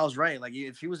think Al's right. Like,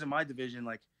 if he was in my division,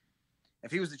 like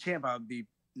if he was the champ, I would be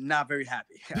not very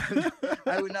happy.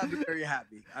 I would not be very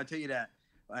happy. I'll tell you that.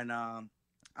 And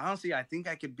honestly, I think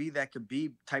I could be that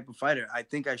Khabib type of fighter. I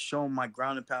think I've shown my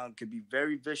ground and pound could be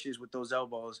very vicious with those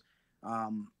elbows.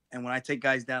 And when I take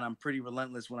guys down, I'm pretty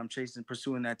relentless when I'm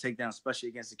pursuing that takedown, especially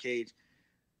against the cage.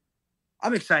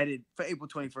 I'm excited for April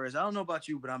 21st. I don't know about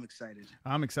you, but I'm excited.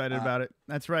 I'm excited about it.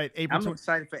 That's right. I'm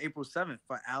excited for April 7th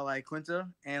for Ally Quinta,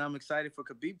 and I'm excited for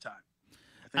Khabib time.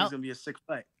 I think it's going to be a sick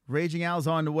fight. Raging Al's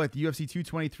on to what? UFC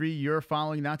 223. You're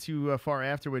following not too far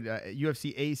after with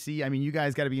UFC AC. I mean, you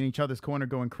guys got to be in each other's corner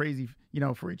going crazy,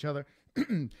 for each other.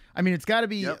 I mean, it's got to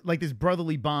be like this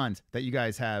brotherly bond that you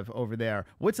guys have over there.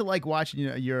 What's it like watching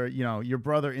your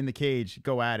brother in the cage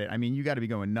go at it? I mean, you got to be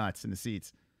going nuts in the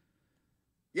seats.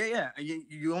 Yeah.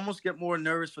 You almost get more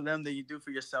nervous for them than you do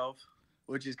for yourself,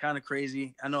 which is kind of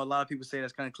crazy. I know a lot of people say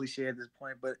that's kind of cliche at this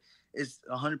point, but it's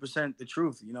 100% the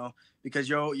truth, because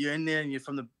you're in there and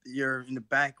you're in the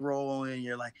back row and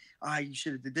you're like, you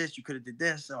should have did this, you could have did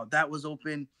this, oh, that was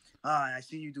open. I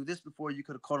seen you do this before, you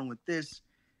could have caught him with this.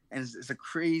 And it's a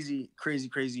crazy, crazy,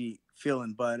 crazy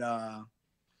feeling. But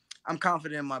I'm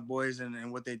confident in my boys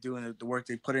and what they do and the work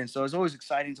they put in. So it's always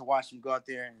exciting to watch them go out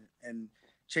there and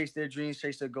chase their dreams,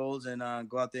 chase their goals, and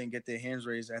go out there and get their hands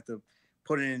raised after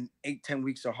putting in 8-10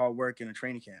 weeks of hard work in a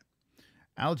training camp.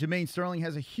 Aljamain Sterling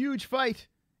has a huge fight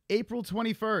April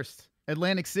 21st.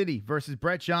 Atlantic City versus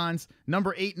Brett Johns,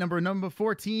 number 8, number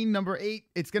 14, number 8.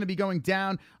 It's going to be going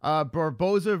down.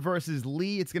 Barboza versus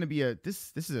Lee. It's going to be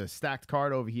this is a stacked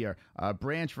card over here.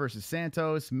 Branch versus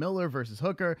Santos, Miller versus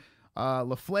Hooker.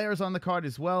 LaFleur's on the card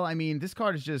as well. I mean, this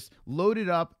card is just loaded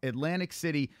up. Atlantic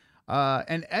City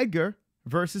and Edgar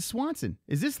versus Swanson.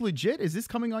 Is this legit? Is this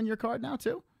coming on your card now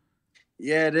too?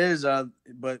 Yeah, it is.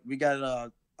 But we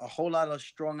got a whole lot of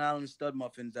Strong Island stud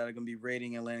muffins that are going to be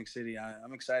raiding Atlantic City.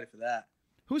 I'm excited for that.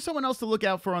 Who's someone else to look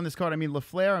out for on this card? I mean,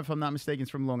 LaFleur, if I'm not mistaken, is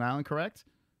from Long Island, correct?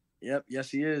 Yep. Yes,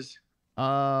 he is.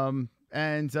 And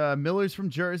Miller's from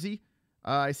Jersey.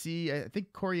 I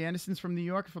think Corey Anderson's from New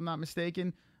York, if I'm not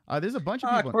mistaken. There's a bunch of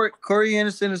people. Corey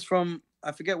Anderson is from,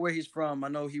 I forget where he's from. I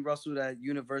know he wrestled at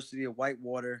University of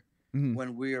Whitewater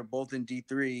when we were both in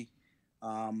D3.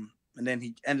 And then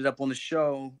he ended up on the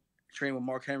show, trained with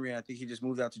Mark Henry, and I think he just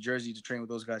moved out to Jersey to train with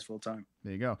those guys full time.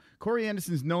 There you go. Corey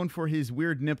Anderson's known for his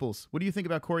weird nipples. What do you think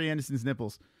about Corey Anderson's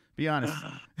nipples? Be honest.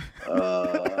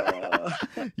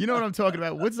 You know what I'm talking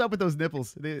about. What's up with those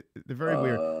nipples? They're very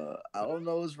weird. I don't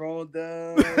know what's wrong with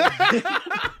them.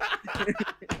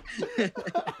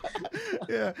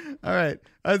 Yeah. All right.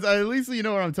 At least you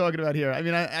know what I'm talking about here. I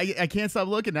mean, I can't stop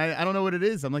looking. I don't know what it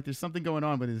is. I'm like, there's something going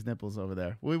on with his nipples over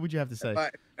there. What would you have to say?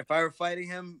 If I were fighting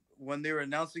him when they were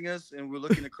announcing us and we're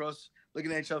looking at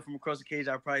each other from across the cage,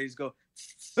 I'd probably just go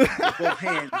with both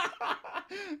hands.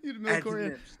 You'd know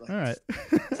Corey. All right.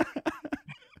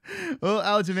 Well,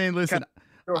 Aljamain, listen.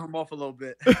 Throw him off a little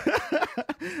bit.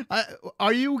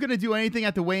 Are you going to do anything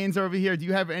at the weigh-ins over here? Do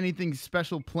you have anything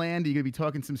special planned? Are you going to be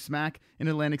talking some smack in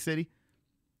Atlantic City?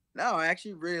 No, I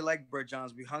actually really like Brett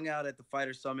Johns. We hung out at the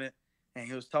Fighter Summit, and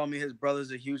he was telling me his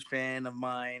brother's a huge fan of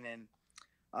mine.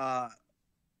 And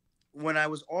when I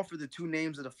was offered the 2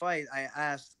 names of the fight,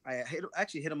 I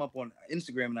actually hit him up on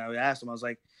Instagram, and I asked him, I was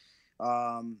like,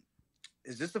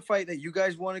 is this the fight that you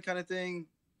guys wanted, kind of thing?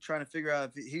 Trying to figure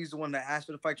out if he's the one that asked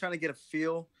for the fight, trying to get a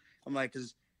feel. I'm like,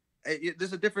 because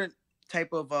there's a different type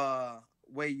of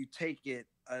way you take it,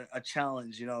 a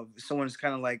challenge, someone's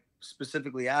kind of like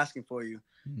specifically asking for you.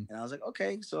 And I was like,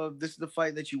 okay, so if this is the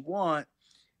fight that you want,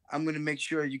 I'm going to make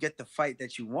sure you get the fight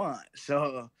that you want.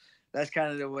 So that's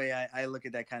kind of the way I look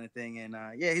at that kind of thing. And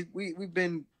we've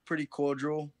been pretty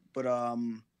cordial, but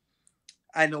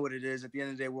I know what it is. At the end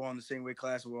of the day, we're all in the same weight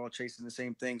class and we're all chasing the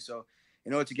same thing. So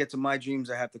in order to get to my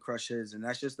dreams, I have to crush his, and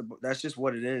that's just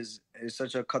what it is. It's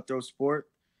such a cutthroat sport,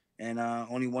 and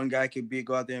only one guy could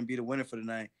go out there and be the winner for the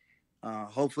night.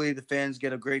 Hopefully, the fans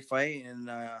get a great fight, and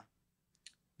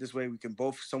this way we can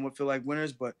both somewhat feel like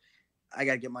winners. But I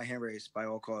got to get my hand raised by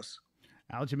all costs.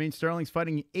 Aljamain Sterling's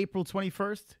fighting April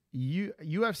 21st,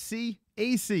 UFC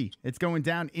AC. It's going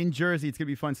down in Jersey. It's going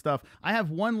to be fun stuff. I have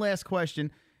one last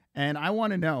question, and I want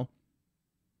to know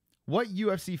what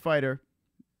UFC fighter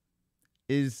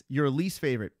is your least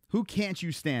favorite? Who can't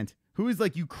you stand? Who is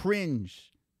like you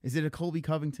cringe? Is it a Colby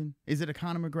Covington? Is it a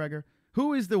Conor McGregor?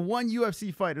 Who is the one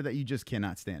UFC fighter that you just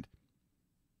cannot stand?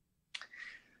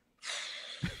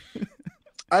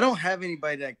 I don't have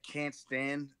anybody that can't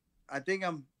stand. I think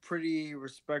I'm pretty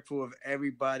respectful of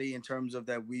everybody in terms of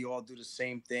that we all do the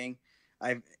same thing.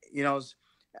 I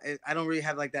don't really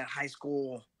have like that high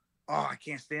school. Oh, I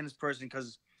can't stand this person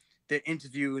because their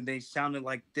interview and they sounded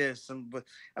like this. But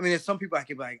I mean, there's some people I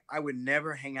could be like, I would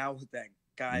never hang out with that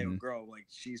guy or girl. Like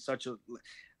she's such a,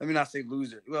 let me not say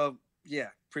loser. Well, yeah,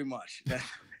 pretty much.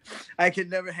 I could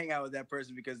never hang out with that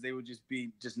person because they would just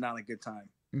be not a good time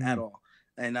at all.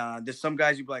 And there's some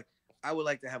guys you'd be like, I would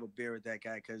like to have a beer with that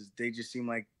guy because they just seem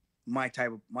like my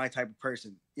type of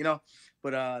person, you know.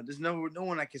 But there's no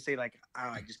one I can say like,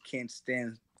 I just can't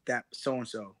stand that so and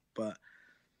so. But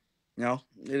you know,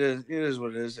 it is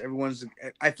what it is.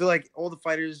 I feel like all the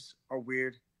fighters are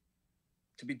weird.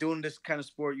 To be doing this kind of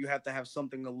sport, you have to have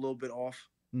something a little bit off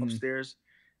upstairs.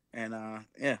 And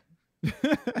yeah.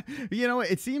 You know,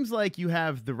 it seems like you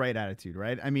have the right attitude,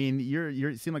 right? I mean,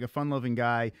 you seem like a fun-loving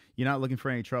guy. You're not looking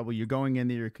for any trouble. You're going in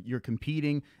there, you're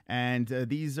competing, and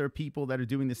these are people that are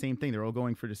doing the same thing. They're all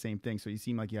going for the same thing. So you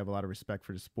seem like you have a lot of respect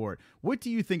for the sport. What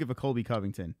do you think of a Colby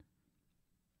Covington?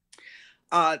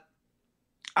 I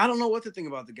don't know what to think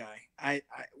about the guy. I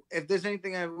if there's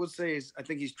anything I would say is I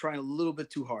think he's trying a little bit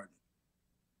too hard.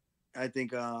 I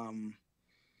think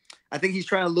he's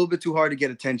trying a little bit too hard to get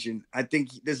attention. I think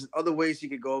there's other ways he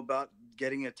could go about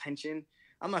getting attention.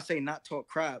 I'm not saying not talk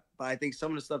crap, but I think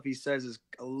some of the stuff he says is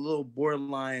a little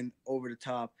borderline over the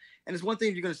top. And it's one thing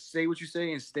if you're going to say what you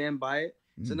say and stand by it.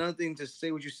 It's another thing to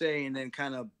say what you say and then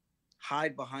kind of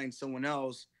hide behind someone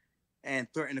else and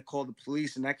threaten to call the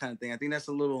police and that kind of thing. I think that's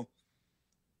a little,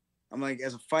 I'm like,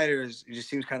 as a fighter, it just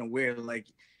seems kind of weird. Like,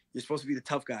 you're supposed to be the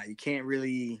tough guy. You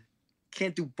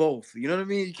can't do both. You know what I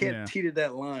mean? You can't teeter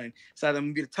that line. So I'm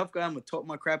gonna be the tough guy. I'm gonna talk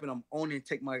my crap and I'm owning and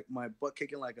take my butt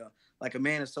kicking like a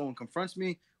man if someone confronts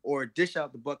me, or dish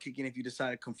out the butt kicking if you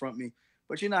decide to confront me.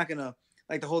 But you're not gonna,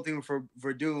 like the whole thing for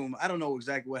Verdum. I don't know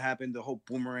exactly what happened, the whole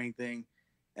boomerang thing,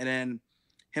 and then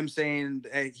him saying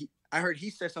I heard he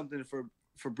said something for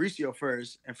Fabricio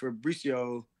first, and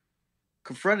Fabricio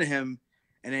confronted him.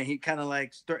 And then he kind of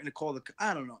like starting to call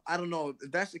I don't know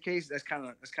if that's the case. That's kind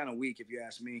of weak if you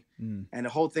ask me. And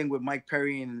the whole thing with Mike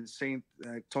Perry and saying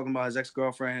talking about his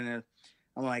ex-girlfriend, and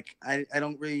I'm like, I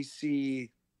don't really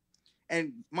see.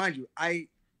 And mind you, I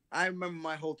remember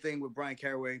my whole thing with Brian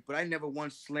Caraway, but I never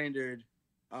once slandered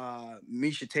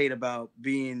Miesha Tate about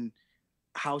being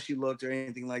how she looked or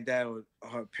anything like that, or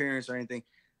her appearance or anything.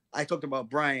 I talked about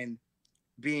Brian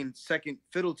being second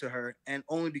fiddle to her, and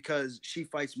only because she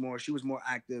fights more, she was more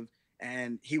active,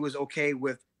 and he was okay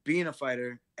with being a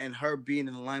fighter and her being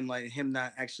in the limelight and him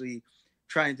not actually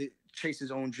trying to chase his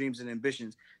own dreams and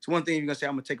ambitions. So one thing you're gonna say,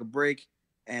 I'm gonna take a break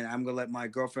and I'm gonna let my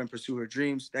girlfriend pursue her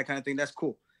dreams, that kind of thing, that's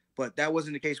cool. But that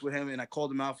wasn't the case with him, and I called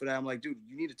him out for that. I'm like, dude,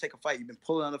 you need to take a fight. You've been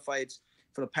pulling on the fights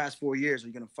for the past 4 years. Are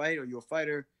you gonna fight? Are you a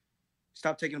fighter?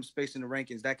 Stop taking up space in the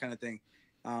rankings, that kind of thing.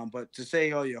 But to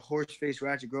say, oh, your horse-faced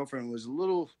ratchet girlfriend was a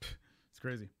little, it's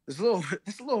crazy. It's a little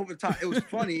over the top. It was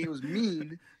funny. It was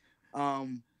mean. But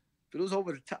it was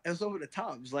over the top. It was over the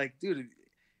top. It was like, dude,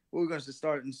 we're going to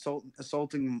start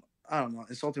insulting, I don't know,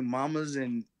 insulting mamas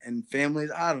and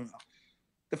families. I don't know.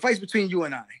 The fight's between you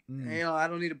and I. And, you know, I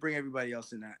don't need to bring everybody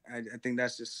else in that. I think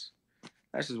that's just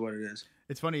what it is.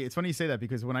 It's funny you say that,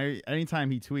 because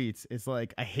anytime he tweets, it's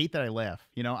like, I hate that I laugh.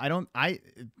 You know, to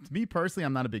me personally,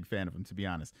 I'm not a big fan of him, to be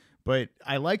honest. But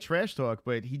I like trash talk,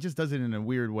 but he just does it in a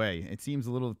weird way. It seems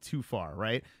a little too far,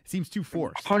 right? It seems too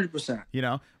forced. 100%. You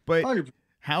know, but 100%.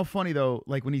 How funny though,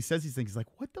 like when he says these things, he's like,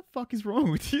 what the fuck is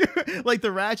wrong with you? Like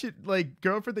the ratchet, like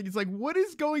girlfriend thing. He's like, what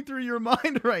is going through your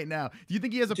mind right now? Do you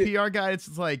think he has a PR guy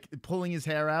that's like pulling his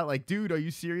hair out? Like, dude, are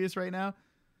you serious right now?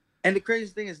 And the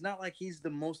craziest thing is not like he's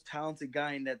the most talented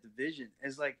guy in that division.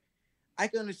 It's like, I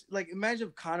can understand, like, imagine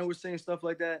if Conor was saying stuff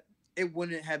like that, it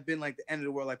wouldn't have been like the end of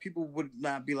the world. Like, people would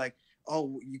not be like,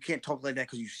 oh, you can't talk like that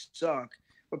because you suck.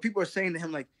 But people are saying to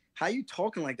him, like, how you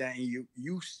talking like that? And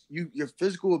your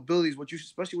physical abilities,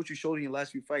 especially what you showed in your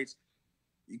last few fights,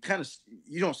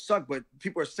 you don't suck, but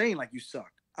people are saying like you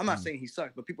suck. I'm not saying he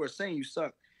sucked, but people are saying you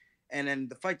suck. And then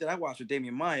the fight that I watched with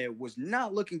Damian Maia was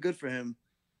not looking good for him.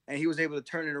 And he was able to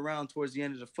turn it around towards the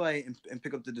end of the fight and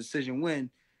pick up the decision win.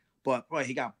 But boy,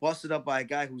 he got busted up by a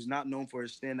guy who's not known for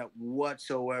his stand-up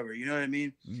whatsoever. You know what I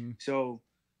mean? So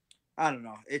I don't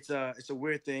know. It's a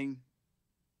weird thing,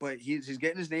 but he's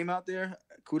getting his name out there.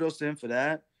 Kudos to him for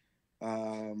that.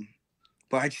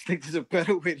 But I just think there's a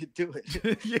better way to do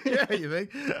it. Yeah, you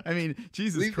think? I mean,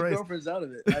 Jesus Leave Christ. Leave the girlfriends out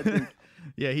of it, I think.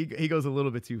 Yeah, he goes a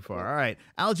little bit too far. All right.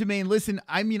 Aljamain, listen,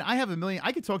 I mean, I have a million.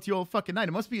 I could talk to you all fucking night.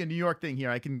 It must be a New York thing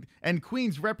here. And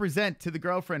Queens represent to the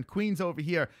girlfriend. Queens over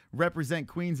here represent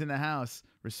Queens in the house.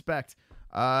 Respect.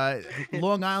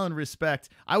 Long Island respect.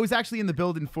 I was actually in the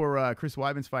building for Chris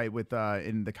Weidman's fight with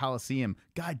in the Coliseum.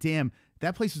 God damn,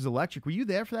 that place was electric. Were you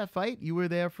there for that fight? You were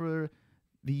there for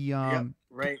the yep,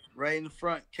 right in the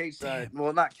front, cage side.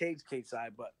 Well, not cage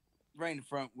side, but right in the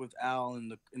front with Al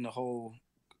and the whole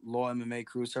Law MMA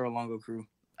crew, Cerro Longo crew.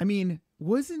 I mean,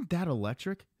 wasn't that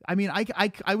electric? I mean,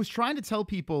 I was trying to tell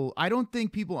people, I don't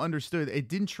think people understood. It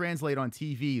didn't translate on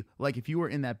TV like if you were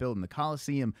in that building, the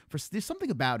Coliseum. There's something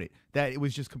about it that it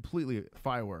was just completely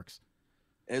fireworks.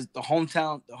 It's the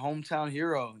hometown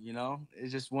hero, you know?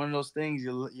 It's just one of those things.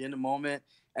 You're in the moment.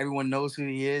 Everyone knows who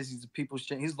he is. He's the people's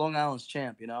champ. He's Long Island's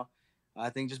champ, you know? I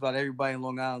think just about everybody in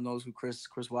Long Island knows who Chris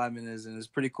Weidman is, and it's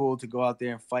pretty cool to go out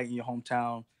there and fight in your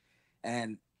hometown.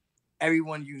 And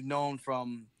everyone you've known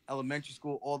from elementary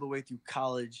school all the way through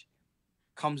college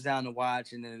comes down to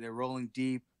watch, and then they're rolling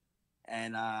deep.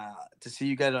 And to see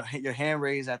you get your hand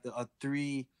raised after a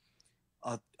three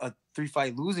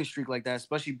fight losing streak like that,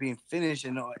 especially being finished,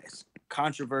 and it's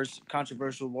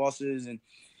controversial losses, and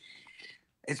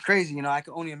it's crazy. You know, I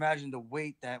can only imagine the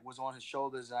weight that was on his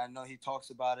shoulders. I know he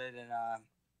talks about it,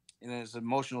 and it's an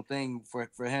emotional thing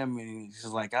for him. And he's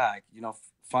just like, you know,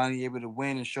 finally able to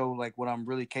win and show like what I'm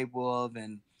really capable of.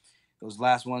 And those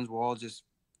last ones were all just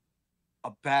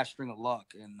a bad string of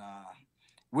luck. And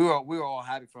we were all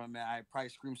happy for him, man. I probably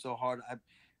screamed so hard. I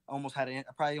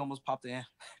probably almost popped the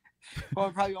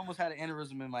probably almost had an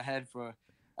aneurysm in my head for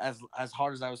as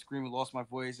hard as I was screaming, lost my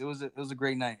voice. It was a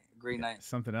great night. Great night.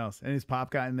 Something else. And his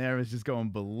pop guy in there was just going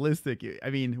ballistic.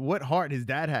 I mean, what heart his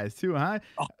dad has too, huh?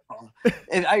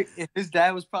 And if his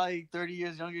dad was probably 30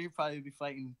 years younger, he'd probably be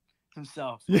fighting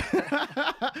himself.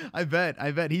 I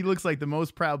bet he looks like the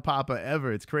most proud papa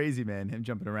ever. It's crazy, man, him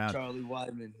jumping around. Charlie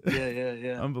Weidman.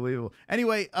 Yeah. Unbelievable.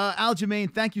 Anyway,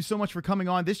 Aljamain, thank you so much for coming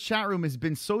on. This chat room has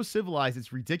been so civilized,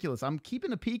 it's ridiculous. I'm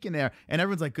keeping a peek in there, and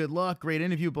everyone's like, good luck, great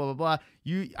interview, blah, blah, blah.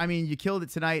 You killed it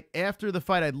tonight. After the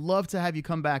fight, I'd love to have you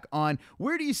come back on.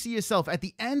 Where do you see yourself at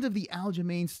the end of the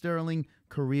Aljamain Sterling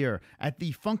career, at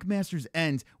the Funk Masters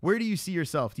end? Where do you see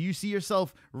yourself? Do you see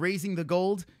yourself raising the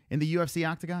gold in the UFC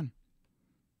octagon?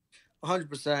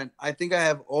 100%. I think I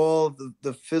have all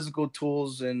the physical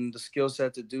tools and the skill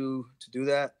set to do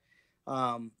that.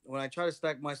 When I try to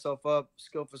stack myself up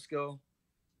skill for skill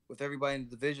with everybody in the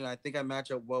division, I think I match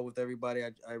up well with everybody.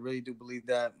 I really do believe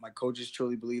that. My coaches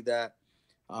truly believe that.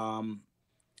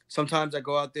 Sometimes I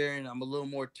go out there and I'm a little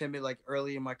more timid, like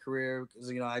early in my career,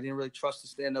 because, you know, I didn't really trust to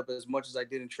stand up as much as I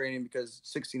did in training because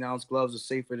 16-ounce gloves are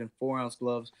safer than 4-ounce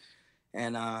gloves.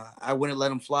 And I wouldn't let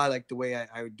them fly like the way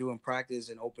I would do in practice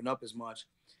and open up as much.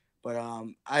 But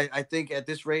I think at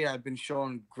this rate, I've been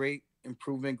showing great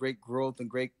improvement, great growth, and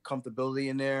great comfortability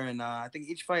in there. And I think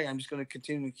each fight, I'm just going to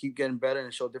continue to keep getting better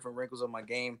and show different wrinkles of my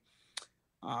game.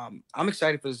 I'm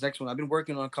excited for this next one. I've been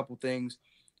working on a couple things,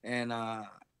 and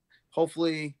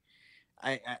hopefully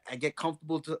I get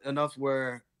comfortable enough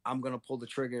where I'm going to pull the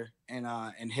trigger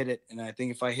and hit it. And I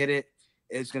think if I hit it,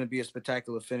 it's going to be a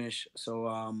spectacular finish. So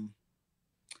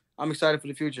I'm excited for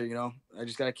the future. You know, I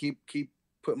just got to keep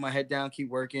putting my head down, keep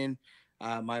working.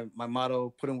 My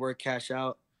motto: put in work, cash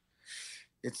out.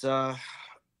 It's a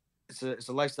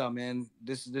lifestyle, man.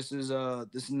 This is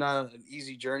not an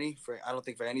easy journey I don't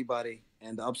think for anybody.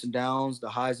 And the ups and downs, the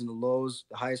highs and the lows,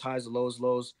 the highs, the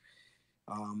lows.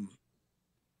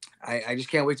 I just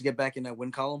can't wait to get back in that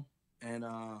win column and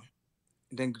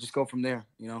then just go from there.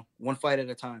 You know, one fight at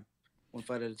a time. One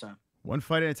fight at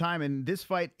a time. And this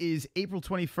fight is April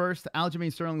 21st.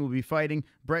 Aljamain Sterling will be fighting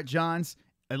Brett Johns,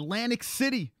 Atlantic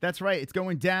City. That's right. It's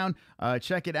going down.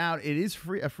 Check it out. It is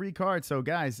a free card. So,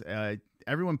 guys,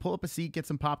 everyone pull up a seat, get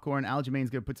some popcorn. Aljamain's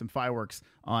going to put some fireworks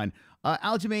on.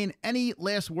 Aljamain, any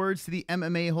last words to the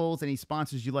MMA holes? Any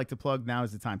sponsors you'd like to plug? Now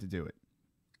is the time to do it.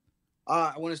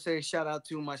 I want to say shout out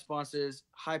to my sponsors,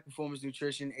 High Performance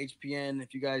Nutrition, HPN.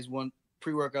 If you guys want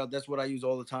pre-workout, that's what I use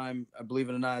all the time. I believe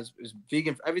it or not, is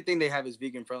vegan. Everything they have is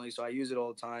vegan friendly, so I use it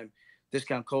all the time.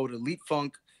 Discount code Elite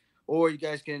Funk, or you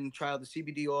guys can try out the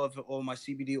CBD oil for all my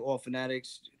CBD oil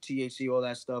fanatics, THC, all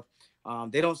that stuff.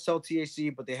 They don't sell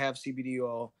THC, but they have CBD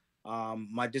oil.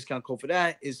 My discount code for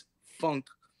that is Funk.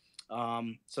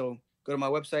 So go to my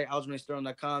website,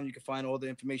 aljamainsterling.com. You can find all the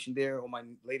information there, all my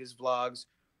latest vlogs,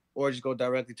 or just go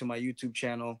directly to my YouTube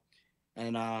channel.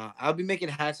 And I'll be making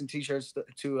hats and T-shirts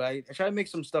too. I try to make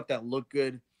some stuff that look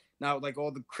good, not like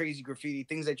all the crazy graffiti,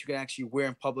 things that you can actually wear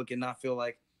in public and not feel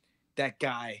like that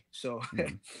guy. So,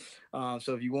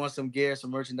 so if you want some gear,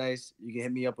 some merchandise, you can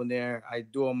hit me up on there. I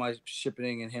do all my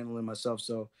shipping and handling myself.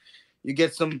 So you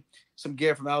get some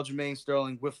gear from Aljamain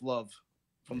Sterling with love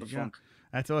from the Funk.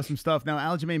 That's awesome stuff. Now,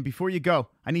 Aljamain, before you go,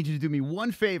 I need you to do me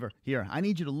one favor here. I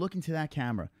need you to look into that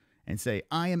camera and say,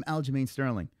 I am Aljamain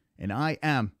Sterling, and I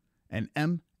am an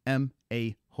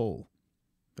MMA hole.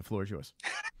 The floor is yours.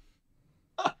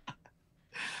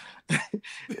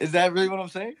 Is that really what I'm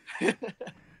saying?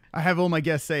 I have all my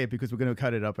guests say it because we're going to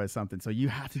cut it up as something. So you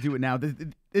have to do it now.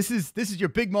 This is your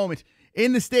big moment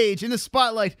in the stage, in the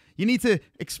spotlight. You need to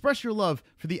express your love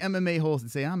for the MMA holes and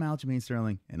say, I'm Aljamain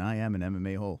Sterling, and I am an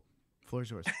MMA hole. The floor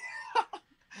is yours.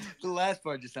 The last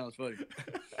part just sounds funny.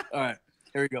 All right,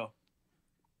 here we go.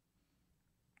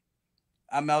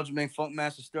 I'm Aljamain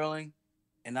Funkmaster Sterling,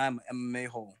 and I'm an MMA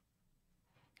hole.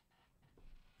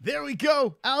 There we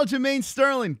go. Aljamain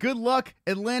Sterling. Good luck,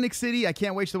 Atlantic City. I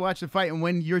can't wait to watch the fight. And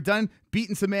when you're done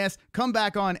beating some ass, come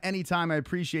back on anytime. I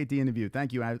appreciate the interview.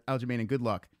 Thank you, Aljamain, and good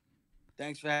luck.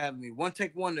 Thanks for having me. One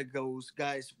take wonder goes,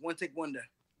 guys. One take wonder.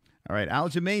 All right,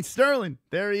 Aljamain Sterling.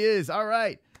 There he is. All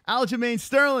right. Aljamain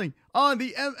Sterling on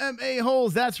the MMA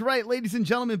holes. That's right, ladies and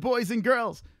gentlemen, boys and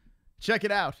girls. Check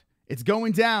it out. It's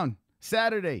going down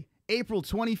Saturday, April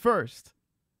 21st.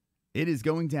 It is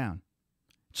going down.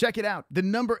 Check it out. The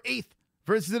number 8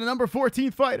 versus the number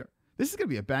 14 fighter. This is going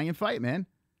to be a banging fight, man.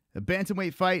 A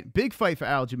bantamweight fight. Big fight for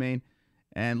Aljamain.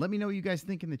 And let me know what you guys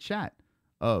think in the chat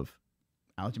of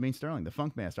Aljamain Sterling, the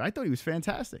Funk Master. I thought he was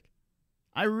fantastic.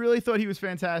 I really thought he was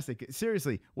fantastic.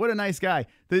 Seriously, what a nice guy.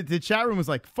 The chat room was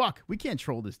like, fuck, we can't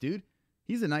troll this dude.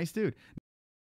 He's a nice dude.